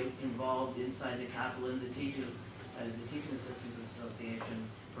actively involved inside the Capitol and the Teaching Assistants Association,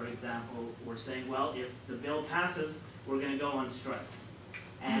 for example, were saying, well, if the bill passes, we're going to go on strike.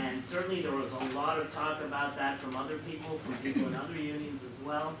 And certainly there was a lot of talk about that from other people, from people in other unions as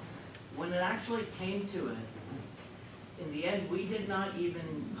well. When it actually came to it, in the end, we did not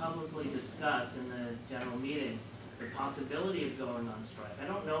even publicly discuss in the general meeting the possibility of going on strike. I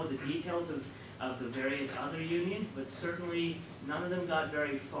don't know the details of the various other unions, but certainly none of them got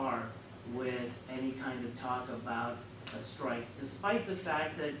very far with any kind of talk about a strike, despite the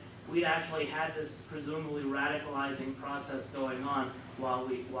fact that we'd actually had this presumably radicalizing process going on while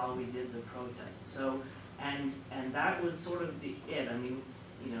we did the protest. So, and that was sort of it. I mean,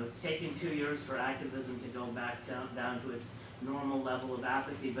 you know, it's taken 2 years for activism to go back down to its normal level of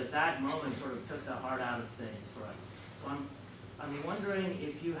apathy, but that moment sort of took the heart out of things for us. So I'm wondering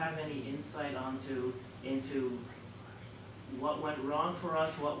if you have any insight into what went wrong for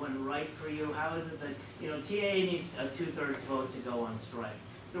us, what went right for you. How is it that, you know, TA needs a 2/3 vote to go on strike?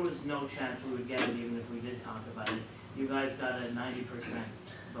 There was no chance we would get it even if we did talk about it. You guys got a 90%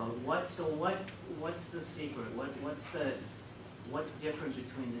 vote. What's the secret? What's different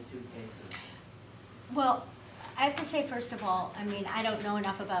between the two cases? Well, I have to say, first of all, I mean, I don't know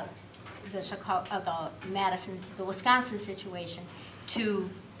enough about the Wisconsin situation to,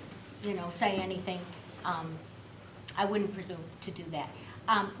 you know, say anything. I wouldn't presume to do that.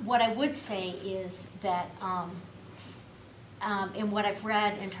 What I would say is that, in what I've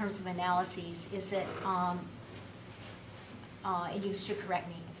read in terms of analyses, is that, and you should correct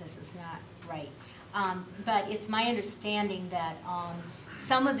me if this is not right, but it's my understanding that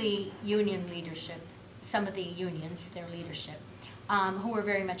some of the union leadership, some of the unions, their leadership, who were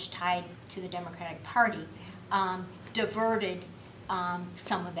very much tied to the Democratic Party, diverted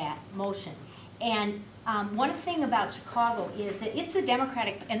some of that motion. And one thing about Chicago is that it's a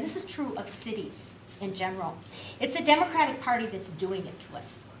Democratic, and this is true of cities in general, it's a Democratic Party that's doing it to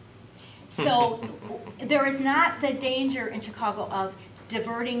us. So there is not the danger in Chicago of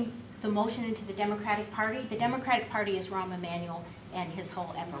diverting the motion into the Democratic Party. The Democratic Party is Rahm Emanuel and his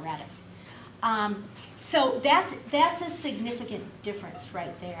whole apparatus. So that's a significant difference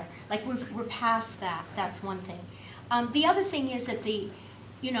right there. Like we're past that. That's one thing. The other thing is that the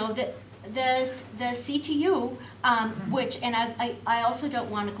CTU, which, and I also don't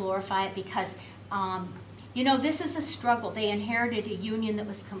want to glorify it because, you know, this is a struggle. They inherited a union that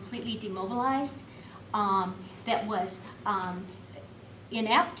was completely demobilized, that was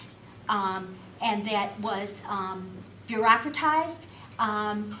inept, and that was bureaucratized,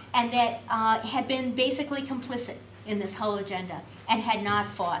 and that had been basically complicit in this whole agenda and had not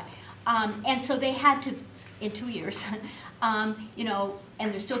fought. And so they had to, in 2 years, you know,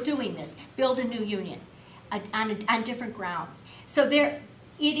 and they're still doing this, build a new union on different grounds. So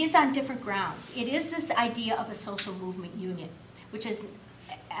it is on different grounds. It is this idea of a social movement union, which is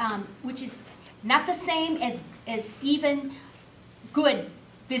not the same as even good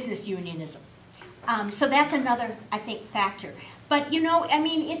business unionism. So that's another, I think, factor. But, you know, I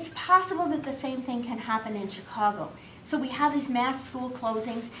mean, it's possible that the same thing can happen in Chicago. So we have these mass school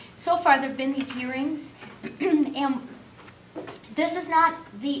closings. So far, there have been these hearings, and this is not,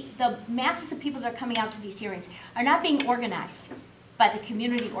 the masses of people that are coming out to these hearings are not being organized by the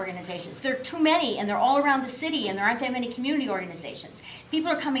community organizations. There are too many, and they're all around the city, and there aren't that many community organizations.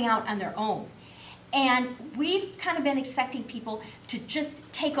 People are coming out on their own. And we've kind of been expecting people to just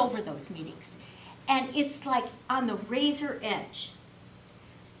take over those meetings. And it's like on the razor edge.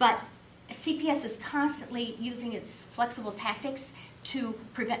 But CPS is constantly using its flexible tactics to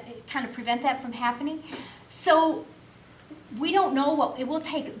prevent that from happening. So we don't know what, it will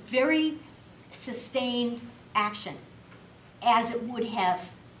take very sustained action, as it would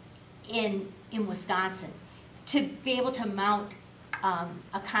have in Wisconsin, to be able to mount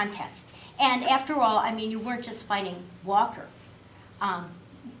a contest. And after all, I mean, you weren't just fighting Walker.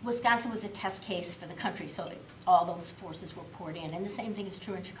 Wisconsin was a test case for the country, so all those forces were poured in, and the same thing is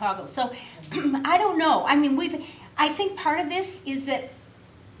true in Chicago. So I don't know. I mean, I think part of this is that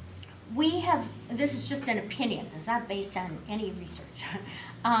this is just an opinion. It's not based on any research.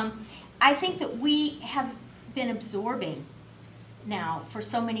 I think that we have been absorbing now for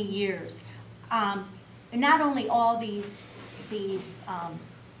so many years, not only all these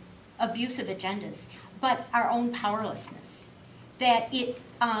abusive agendas, but our own powerlessness.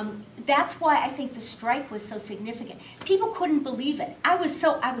 That's why I think the strike was so significant. People couldn't believe it. I was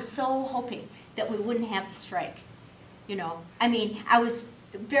so hoping that we wouldn't have the strike. You know, I mean, I was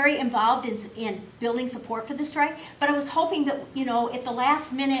very involved in building support for the strike, but I was hoping that, you know, at the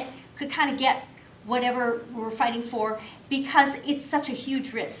last minute could kind of get whatever we're fighting for, because it's such a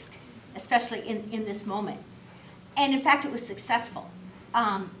huge risk, especially in this moment. And in fact, it was successful.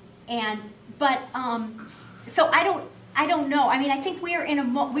 So I don't know. I mean, I think we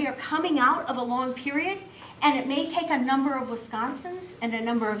are coming out of a long period, and it may take a number of Wisconsins and a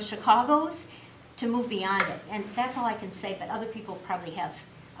number of Chicagos to move beyond it. And that's all I can say, but other people probably have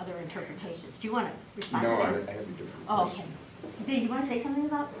other interpretations. Do you want to respond to that? No, I have a different Oh, question. okay. Do you want to say something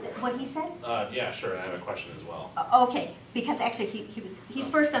about what he said? Yeah, sure. I have a question as well. Okay, because actually he's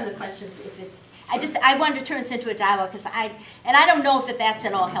first on the questions. If it's, I wanted to turn this into a dialogue because I don't know if that's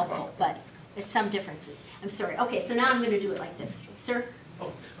at all helpful, but there's some differences. I'm sorry. Okay, so now I'm going to do it like this, sir.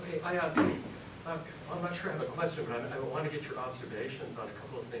 Oh, okay. I'm not sure I have a question, but I want to get your observations on a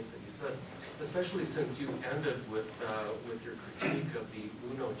couple of things that you said, especially since you ended with your critique of the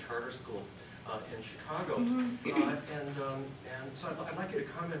UNO charter school in Chicago. And so I'd like you to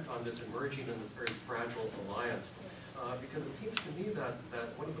comment on this emerging in this very fragile alliance, because it seems to me that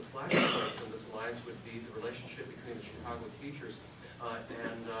one of the flashpoints in this alliance would be the relationship between the Chicago teachers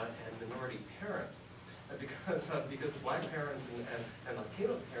and minority parents. Because black parents and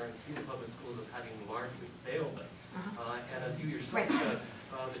Latino parents see the public schools as having largely failed them. And as you yourself said,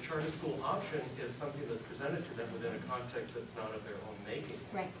 the charter school option is something that's presented to them within a context that's not of their own making.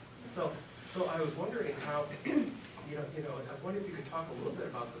 Right. So I was wondering how, I wonder if you could talk a little bit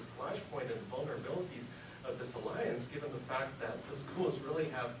about this flashpoint and vulnerabilities of this alliance, given the fact that the schools really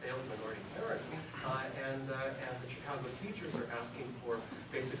have failed minority parents, and the Chicago teachers are asking for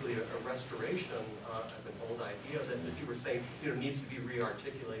basically a restoration of an old idea that you were saying needs to be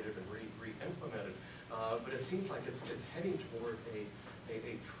re-articulated and re-implemented. But it seems like it's heading toward a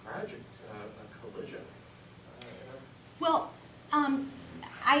tragic collision. Well,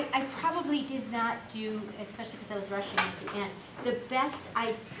 I probably did not do, especially because I was rushing at the end, the best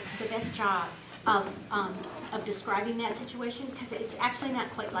job of describing that situation, because it's actually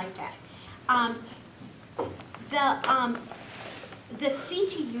not quite like that. The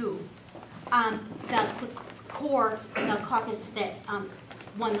CTU, the core, the caucus that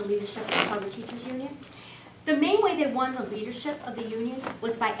won the leadership of the Chicago Teachers Union, the main way they won the leadership of the union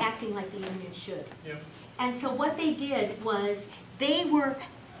was by acting like the union should. Yep. And so what they did was they were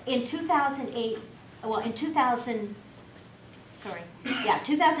in 2008, well in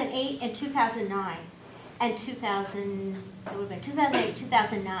 2008 and 2009 and 2008,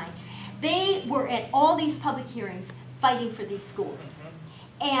 2009, they were at all these public hearings fighting for these schools.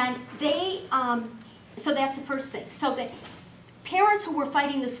 And they, so that's the first thing. So the parents who were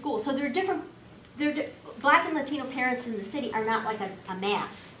fighting the schools, so there are different, black and Latino parents in the city are not like a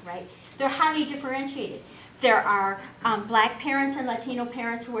mass, right? They're highly differentiated. There are black parents and Latino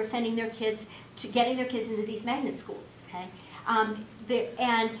parents who are sending their kids getting their kids into these magnet schools, okay? And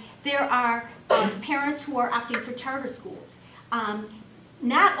there are parents who are opting for charter schools.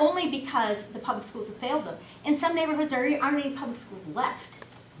 Not only because the public schools have failed them. In some neighborhoods, there aren't any public schools left.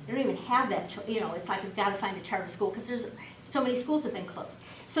 They don't even have that, it's like we've got to find a charter school because there's so many schools have been closed.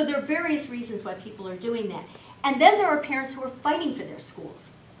 So there are various reasons why people are doing that. And then there are parents who are fighting for their schools.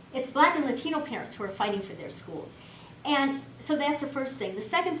 It's black and Latino parents who are fighting for their schools. And so that's the first thing. The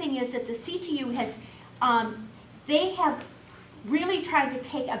second thing is that the CTU has, they have really tried to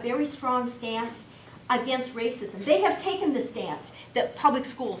take a very strong stance against racism. They have taken the stance that public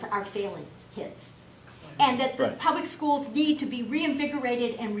schools are failing kids and that the public schools need to be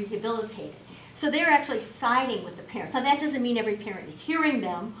reinvigorated and rehabilitated. So they're actually siding with the parents. Now that doesn't mean every parent is hearing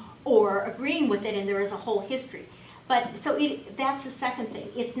them or agreeing with it and there is a whole history. But so that's the second thing.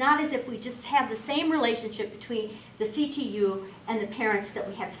 It's not as if we just have the same relationship between the CTU and the parents that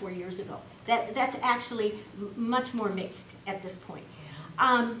we had 4 years ago. That's actually much more mixed at this point.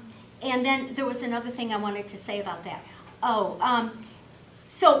 And then there was another thing I wanted to say about that.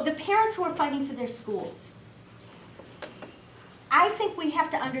 So the parents who are fighting for their schools, I think we have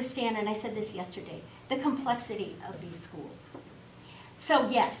to understand, and I said this yesterday, the complexity of these schools. So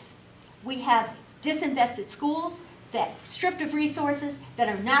yes, we have disinvested schools that stripped of resources, that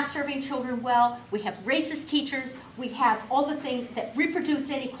are not serving children well. We have racist teachers. We have all the things that reproduce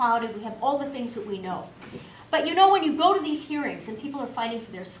inequality. We have all the things that we know. But when you go to these hearings and people are fighting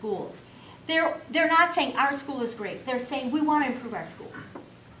for their schools, they're not saying our school is great. They're saying we want to improve our school.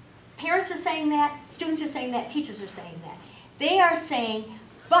 Parents are saying that, students are saying that, teachers are saying that. They are saying,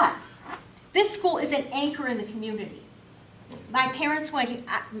 but this school is an anchor in the community. My parents went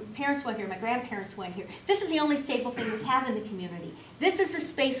here, my grandparents went here. This is the only stable thing we have in the community. This is a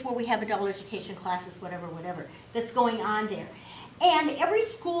space where we have adult education classes, whatever, that's going on there. And every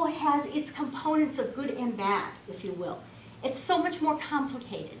school has its components of good and bad, if you will. It's so much more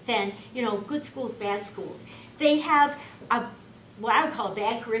complicated than, you know, good schools, bad schools. They have what I would call a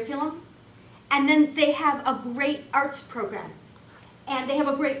bad curriculum, and then they have a great arts program, and they have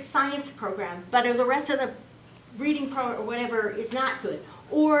a great science program, but the rest of the reading program or whatever is not good.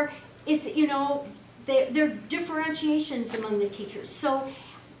 Or it's, you know, there are differentiations among the teachers. So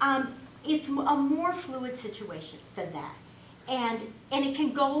it's a more fluid situation than that. And it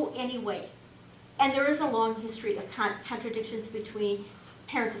can go any way. And there is a long history of contradictions between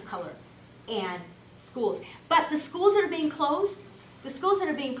parents of color and schools. But the schools that are being closed,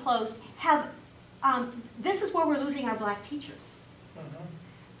 have, this is where we're losing our black teachers.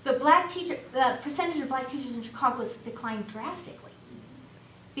 The percentage of black teachers in Chicago has declined drastically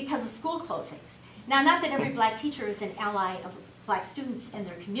because of school closings. Now, not that every black teacher is an ally of black students and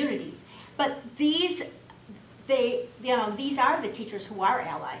their communities, but these are the teachers who are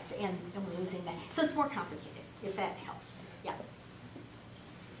allies, and we're losing that. So it's more complicated, if that helps. Yeah.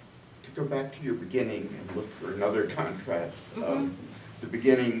 To go back to your beginning and look for another contrast, the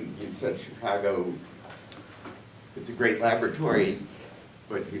beginning, you said Chicago is a great laboratory,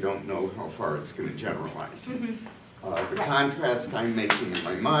 but you don't know how far it's going to generalize. The contrast I'm making in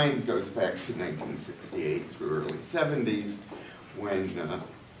my mind goes back to 1968 through early 70s, when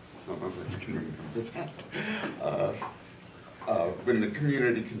some of us can remember that, when the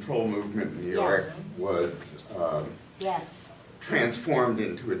community control movement in New York was transformed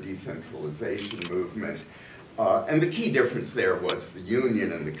into a decentralization movement. And the key difference there was the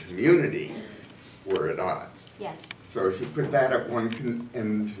union and the community were at odds. Yes. So if you put that at one end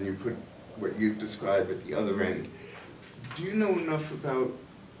and you put what you describe at the other end, do you know enough about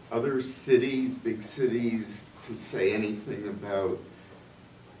other cities, big cities, to say anything about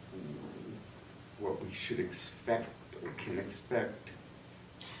what we should expect or can expect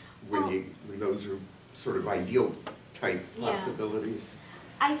when those are sort of ideal type possibilities?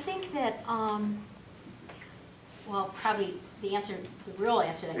 I think that, well, probably the real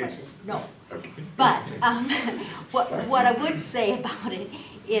answer to that question is no. Okay. But what I would say about it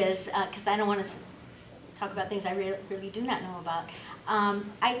is, because I don't want to talk about things I really do not know about,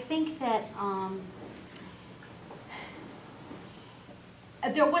 I think that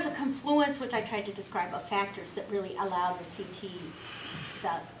there was a confluence, which I tried to describe, of factors that really allowed the CT,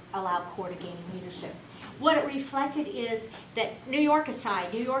 that allowed CORE to gain leadership. What it reflected is that New York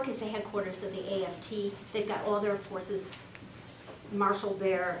aside, New York is the headquarters of the AFT. They've got all their forces marshaled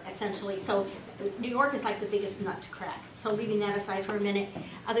there, essentially. So New York is like the biggest nut to crack. So leaving that aside for a minute,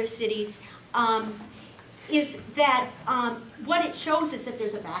 other cities, is that what it shows is that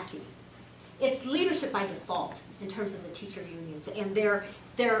there's a vacuum. It's leadership by default in terms of the teacher unions and their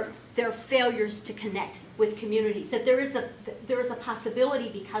failures to connect with communities. That there is a possibility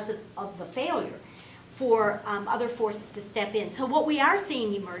because of the failure for other forces to step in. So what we are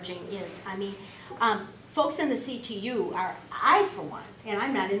seeing emerging is, I mean, folks in the CTU are, I for one, and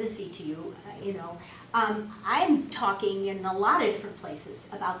I'm not in the CTU, you know, I'm talking in a lot of different places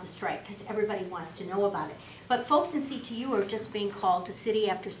about the strike because everybody wants to know about it. But folks in CTU are just being called to city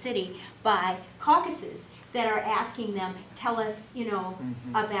after city by caucuses that are asking them, tell us, you know,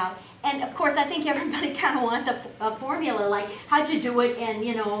 about, and of course I think everybody kind of wants a formula like how'd you do it and,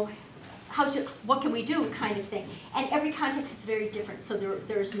 you know, what can we do kind of thing. And every context is very different, so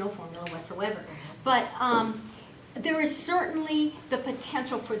there's no formula whatsoever. But there is certainly the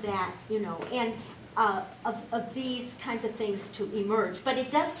potential for that, you know, and of these kinds of things to emerge. But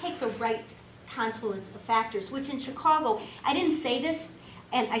it does take the right confluence of factors, which in Chicago, I didn't say this,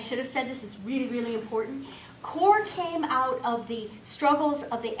 and I should have said this is really, really important. CORE came out of the struggles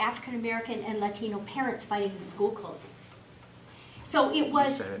of the African American and Latino parents fighting the school closings. So it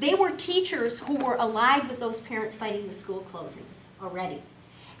was, they were teachers who were allied with those parents fighting the school closings already.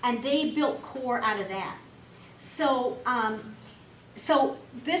 And they built CORE out of that. So, so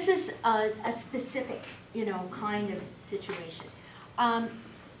this is a specific, you know, kind of situation.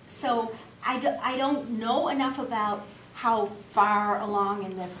 So I don't know enough about how far along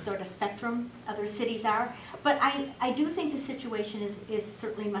in this sort of spectrum other cities are, but I do think the situation is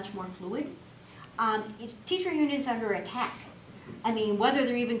certainly much more fluid. Teacher unions are under attack. I mean, whether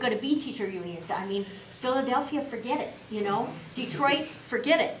they're even going to be teacher unions. I mean, Philadelphia, forget it, you know. Detroit,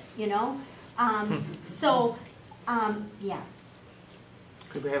 forget it, you know. So, yeah.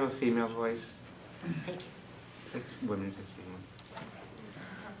 Could we have a female voice? Thank you. It's women's is female.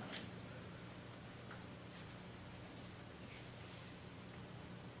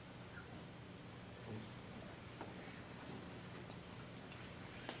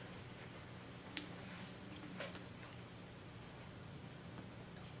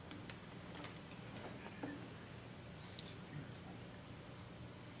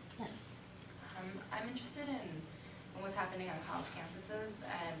 interested in what's happening on college campuses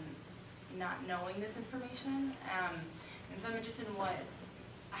and not knowing this information. And so I'm interested in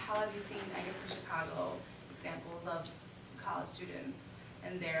how have you seen, I guess in Chicago, examples of college students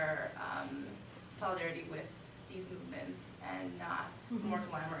and their solidarity with these movements and not more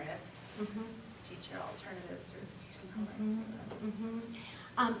glamorous teacher alternative certification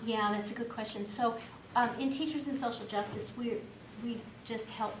programs? Yeah, that's a good question. So in Teachers in Social Justice, we just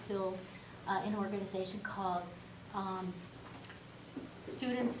helped build an organization called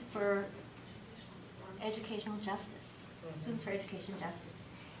Students for Educational Justice. Students for Education Justice.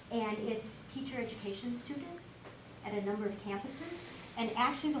 And it's teacher education students at a number of campuses. And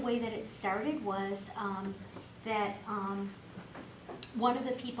actually the way that it started was that one of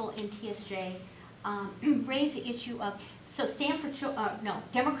the people in TSJ raised the issue of, so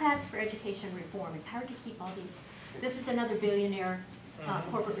Democrats for Education Reform. It's hard to keep all these. This is another billionaire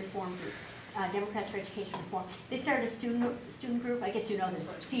corporate reform group, Democrats for Education Reform. They started a student group, I guess you know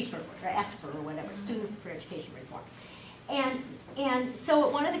this, CFR or SFR or whatever, Students for Education Reform. And so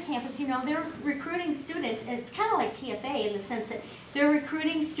at one of the campuses, they're recruiting students, and it's kind of like TFA in the sense that they're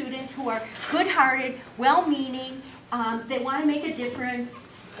recruiting students who are good-hearted, well-meaning, they want to make a difference,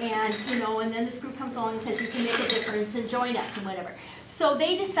 and and then this group comes along and says, you can make a difference and join us and whatever. So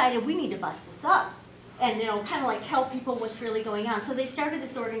they decided we need to bust this up and kind of like tell people what's really going on. So they started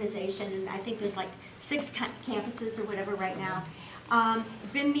this organization, and I think there's like 6 campuses or whatever right now.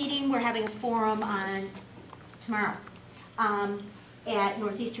 Been meeting, we're having a forum on tomorrow. At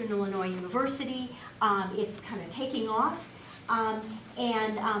Northeastern Illinois University. It's kind of taking off.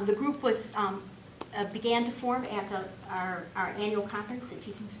 The group was began to form at our annual conference, the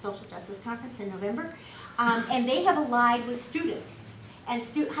Teaching for Social Justice Conference in November. And they have allied with students. And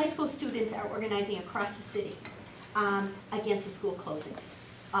high school students are organizing across the city against the school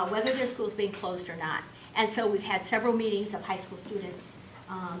closings, whether their school's being closed or not. And so we've had several meetings of high school students,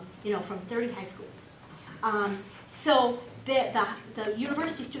 from 30 high schools. So the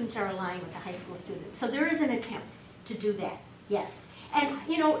university students are aligned with the high school students. So there is an attempt to do that, yes. And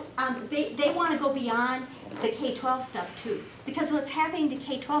they want to go beyond the K-12 stuff too, because what's happening to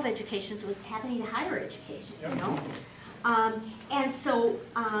K-12 education is what's happening to higher education, and so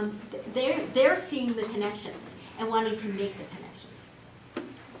they're seeing the connections and wanting to make the connections.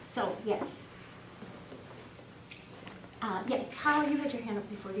 So yes. Yeah, Carl, you had your hand up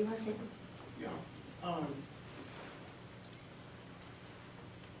before. Do you want to say something? Yeah.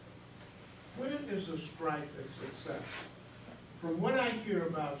 When is a strike a success? From what I hear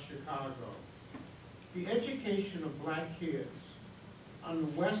about Chicago, the education of black kids on the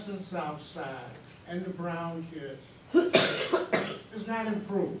west and south side and the brown kids is not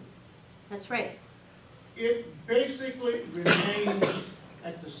improved. That's right. It basically remains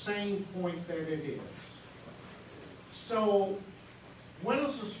at the same point that it is. So when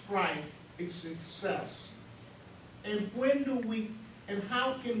is a strike a success? And and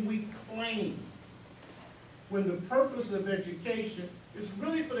how can we claim when the purpose of education is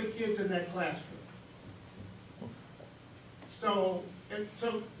really for the kids in that classroom? So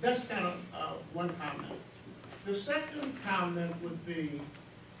that's kind of one comment. The second comment would be,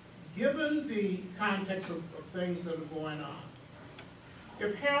 given the context of things that are going on,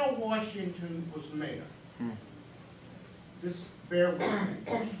 if Harold Washington was mayor, just bear with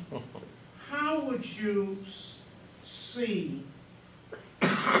me, how would you see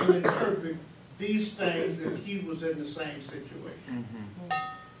and interpret these things if he was in the same situation?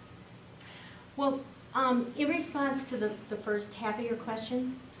 Well, in response to the first half of your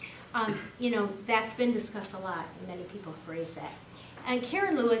question, that's been discussed a lot, and many people phrase that. And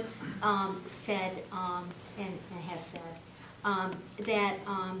Karen Lewis said, and has said, that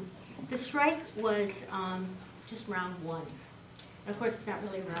the strike was just round 1. And of course, it's not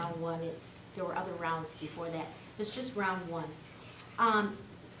really round 1. There were other rounds before that. It's just round 1.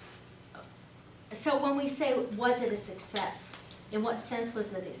 So when we say, was it a success? In what sense was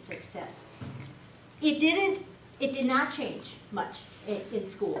it a success? It did not change much in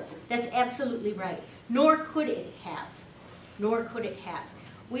schools. That's absolutely right. Nor could it have.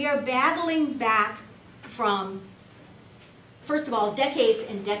 We are battling back from, first of all, decades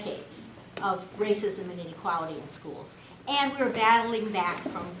and decades of racism and inequality in schools. And we're battling back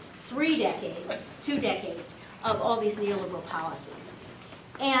from 2 decades of all these neoliberal policies.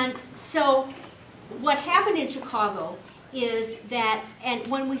 And so what happened in Chicago is that, and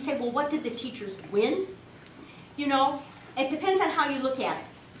when we say, well, what did the teachers win? It depends on how you look at it.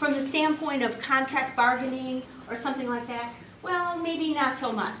 From the standpoint of contract bargaining or something like that, well, maybe not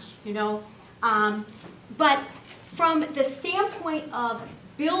so much, But from the standpoint of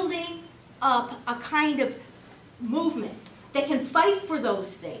building up a kind of movement that can fight for those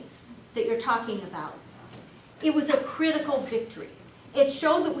things that you're talking about, it was a critical victory. It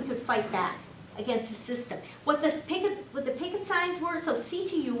showed that we could fight back against the system. What the picket signs were, so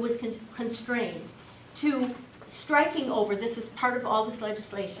CTU was constrained to striking over, this was part of all this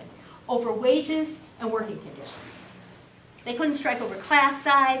legislation, over wages and working conditions. They couldn't strike over class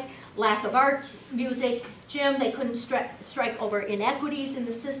size, lack of art, music, gym. They couldn't strike over inequities in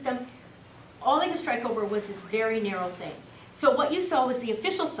the system. All they could strike over was this very narrow thing. So what you saw was the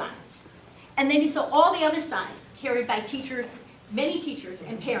official signs. And then you saw all the other signs carried by teachers, many teachers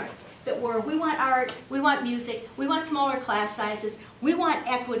and parents, that were, we want art, we want music, we want smaller class sizes, we want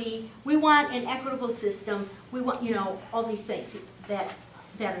equity, we want an equitable system, we want, you know, all these things that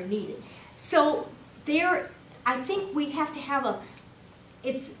are needed. So there, I think we have to have a,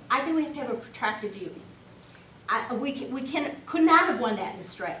 I think we have to have a protracted view. We could not have won that in the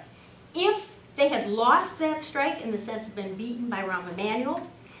strike. If they had lost that strike in the sense of been beaten by Rahm Emanuel,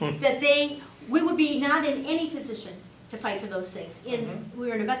 that we would be not in any position to fight for those things.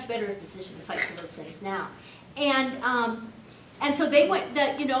 We're in a much better position to fight for those things now. And so they went,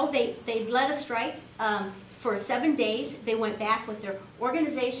 they led a strike for 7 days. They went back with their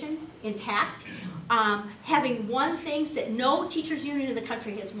organization intact, having won things that no teachers union in the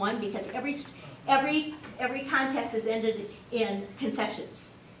country has won, because every contest has ended in concessions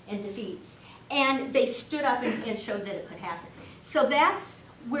and defeats. And they stood up and showed that it could happen. So that's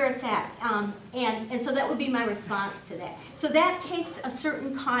where it's at. And so that would be my response to that. So that takes a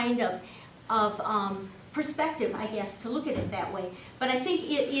certain kind of perspective, I guess, to look at it that way. But I think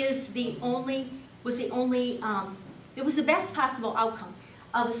it is it was the best possible outcome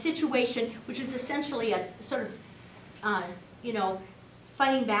of a situation which is essentially a sort of,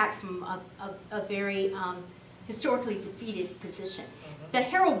 fighting back from a very historically defeated position. The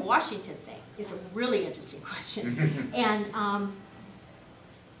Harold Washington thing is a really interesting question. And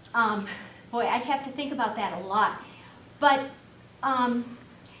boy, I'd have to think about that a lot. But,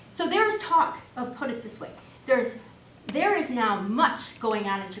 so there's talk, I'll put it this way, there is now much going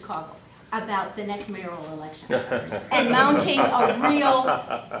on in Chicago about the next mayoral election and mounting a real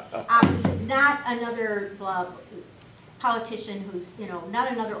opposite, not another politician who's,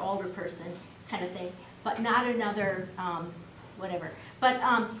 not another alder person kind of thing, but not another whatever.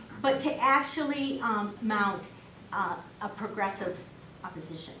 But to actually mount a progressive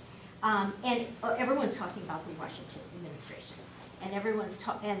opposition. And everyone's talking about the Washington administration, and everyone's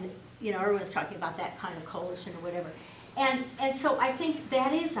talking about that kind of coalition or whatever. And so I think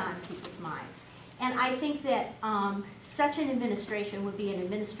that is on people's minds. And I think that such an administration would be an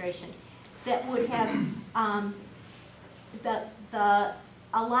administration that would have the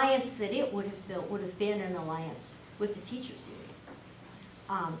alliance that it would have built would have been an alliance with the teachers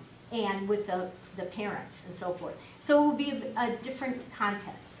union and with the parents and so forth. So it would be a different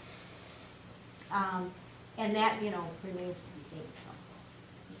contest. And that, remains to be seen.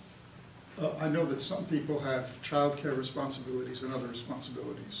 So. I know that some people have childcare responsibilities and other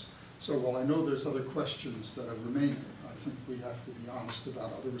responsibilities. So while I know there's other questions that are remaining, I think we have to be honest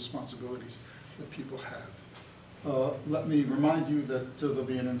about other responsibilities that people have. Let me remind you that there'll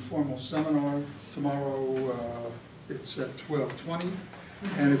be an informal seminar tomorrow. It's at 12:20,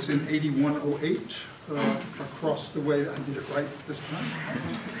 and it's in 8108 across the way. I did it right this time.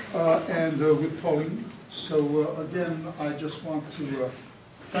 And with Pauline. So again, I just want to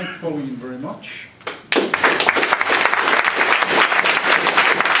thank Pauline very much.